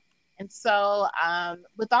area. And so,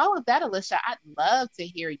 with all of that, Elisha, I'd love to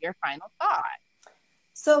hear your final thought.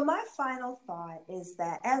 So, my final thought is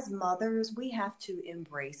that as mothers, we have to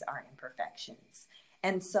embrace our imperfections.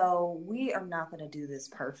 And so, we are not going to do this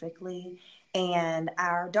perfectly. And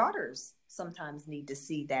our daughters sometimes need to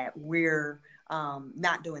see that we're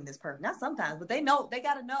not doing this perfect. Not sometimes, but they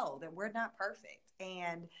got to know that we're not perfect.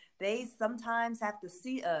 And they sometimes have to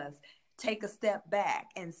see us take a step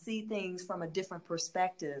back and see things from a different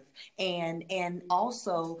perspective, and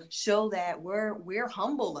also show that we're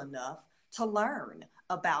humble enough to learn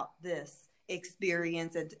about this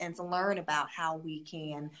experience, and to learn about how we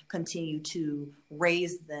can continue to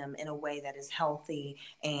raise them in a way that is healthy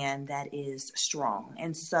and that is strong.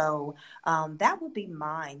 And so that would be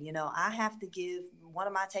mine. I have to give one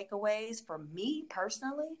of my takeaways for me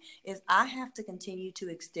personally is I have to continue to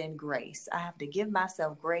extend grace. I have to give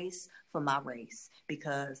myself grace for my race,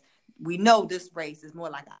 because we know this race is more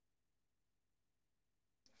like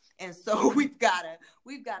and so we've got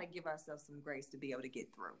to give ourselves some grace to be able to get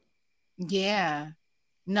through. Yeah.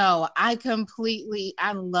 No, I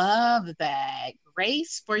love that.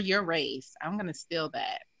 Grace for your race. I'm going to steal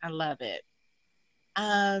that. I love it.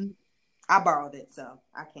 Um, I borrowed it, so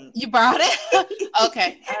I can't. you borrowed it?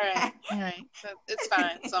 Okay. All right. All right. So it's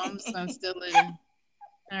fine. So I'm still living.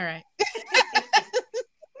 All right.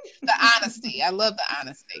 The honesty. I love the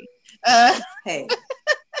honesty. Hey,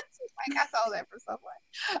 Like I stole that from someone.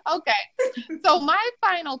 Okay. So my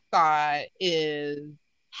final thought is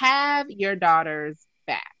have your daughters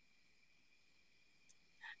back.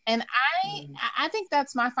 And Mm-hmm. I think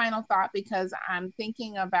that's my final thought because I'm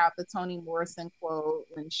thinking about the Toni Morrison quote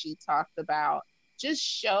when she talked about just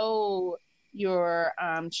show your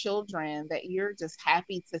children that you're just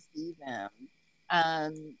happy to see them.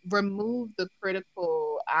 Remove the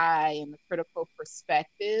critical eye and the critical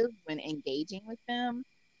perspective when engaging with them.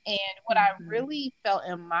 And what I Mm-hmm. really felt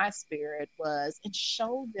in my spirit was, and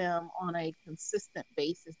show them on a consistent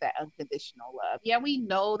basis that unconditional love. Yeah, we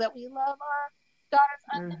know that we love our daughters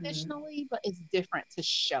Mm-hmm. unconditionally, but it's different to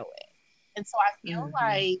show it. And so I feel Mm-hmm.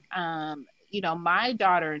 like, my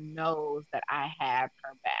daughter knows that I have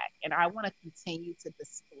her back, and I want to continue to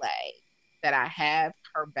display that I have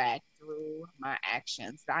her back through my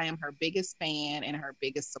actions. I am her biggest fan and her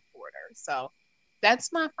biggest supporter. So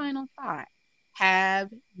that's my final thought. Have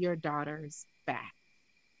your daughters back.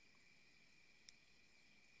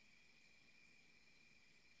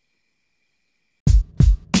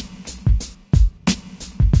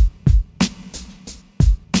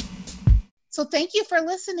 So, thank you for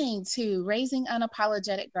listening to Raising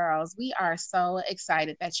Unapologetic Girls. We are so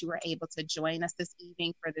excited that you were able to join us this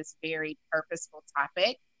evening for this very purposeful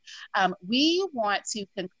topic. We want to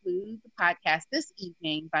conclude the podcast this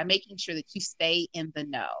evening by making sure that you stay in the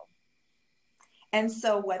know. And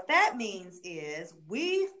so, what that means is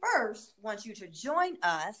we first want you to join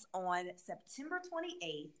us on September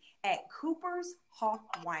 28th at Cooper's Hawk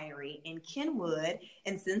Winery in Kenwood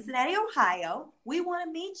in Cincinnati, Ohio. We want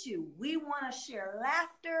to meet you. We want to share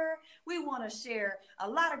laughter. We want to share a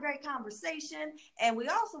lot of great conversation. And we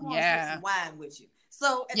also want to sip Yeah. some wine with you.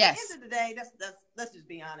 So, at the end Yes. of the day, let's just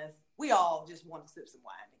be honest. We all just want to sip some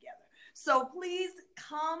wine together. So, please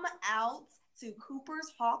come out to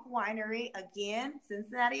Cooper's Hawk Winery, again,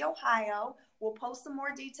 Cincinnati, Ohio. We'll post some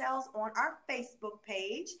more details on our Facebook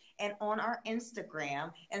page and on our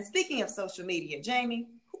Instagram. And speaking of social media, Jamie,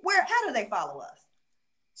 how do they follow us?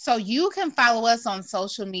 So you can follow us on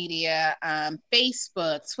social media,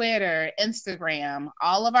 Facebook, Twitter, Instagram.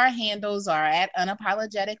 All of our handles are at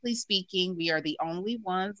Unapologetically Speaking. We are the only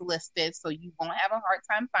ones listed, so you won't have a hard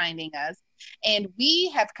time finding us. And we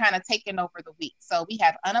have kind of taken over the week. So we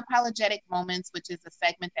have Unapologetic Moments, which is a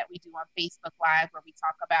segment that we do on Facebook Live where we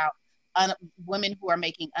talk about women who are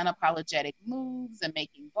making unapologetic moves and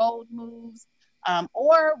making bold moves.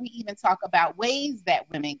 Or we even talk about ways that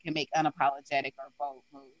women can make unapologetic or bold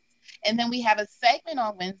moves. And then we have a segment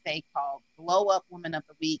on Wednesday called Glow Up Woman of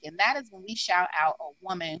the Week. And that is when we shout out a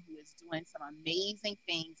woman who is doing some amazing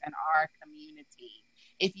things in our community.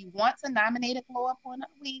 If you want to nominate a Glow Up Woman of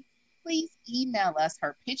the Week, please email us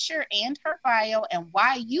her picture and her bio and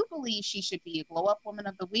why you believe she should be a Glow Up Woman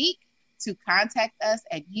of the Week to contact us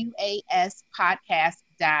at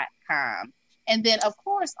uaspodcast.com. And then, of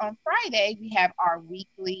course, on Friday, we have our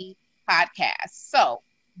weekly podcast. So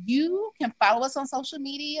you can follow us on social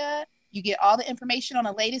media. You get all the information on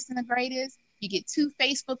the latest and the greatest. You get 2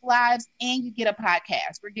 Facebook Lives and you get a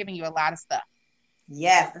podcast. We're giving you a lot of stuff.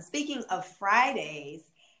 Yes. And speaking of Fridays,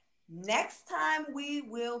 next time we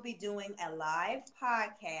will be doing a live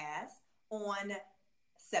podcast on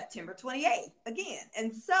September 28th again.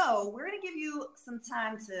 And so we're going to give you some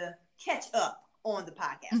time to catch up on the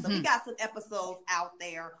podcast. Mm-hmm. So we got some episodes out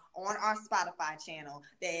there on our Spotify channel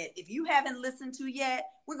that if you haven't listened to yet,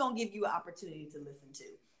 we're going to give you an opportunity to listen to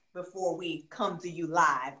before we come to you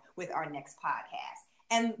live with our next podcast.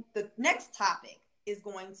 And the next topic is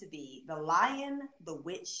going to be the Lion, the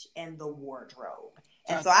Witch, and the Wardrobe.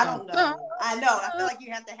 And so I don't know. I know. I feel like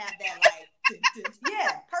you have to have that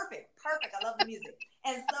yeah, perfect. I love the music.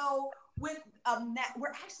 And so with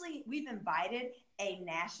we've invited a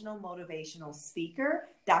national motivational speaker,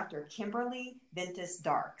 Dr. Kimberly Ventus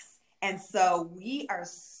Darks. And so we are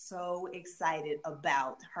so excited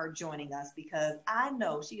about her joining us because I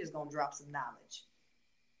know she is going to drop some knowledge.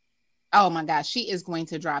 Oh my gosh, she is going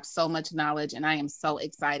to drop so much knowledge, and I am so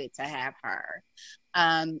excited to have her.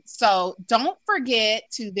 So don't forget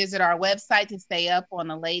to visit our website to stay up on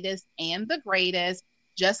the latest and the greatest,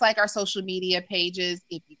 just like our social media pages.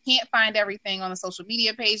 If you can't find everything on the social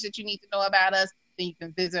media page that you need to know about us, then you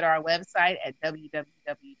can visit our website at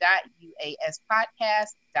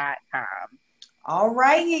www.uaspodcast.com. All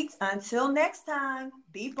right. Until next time,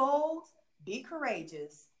 be bold, be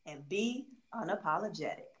courageous, and be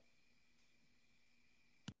unapologetic.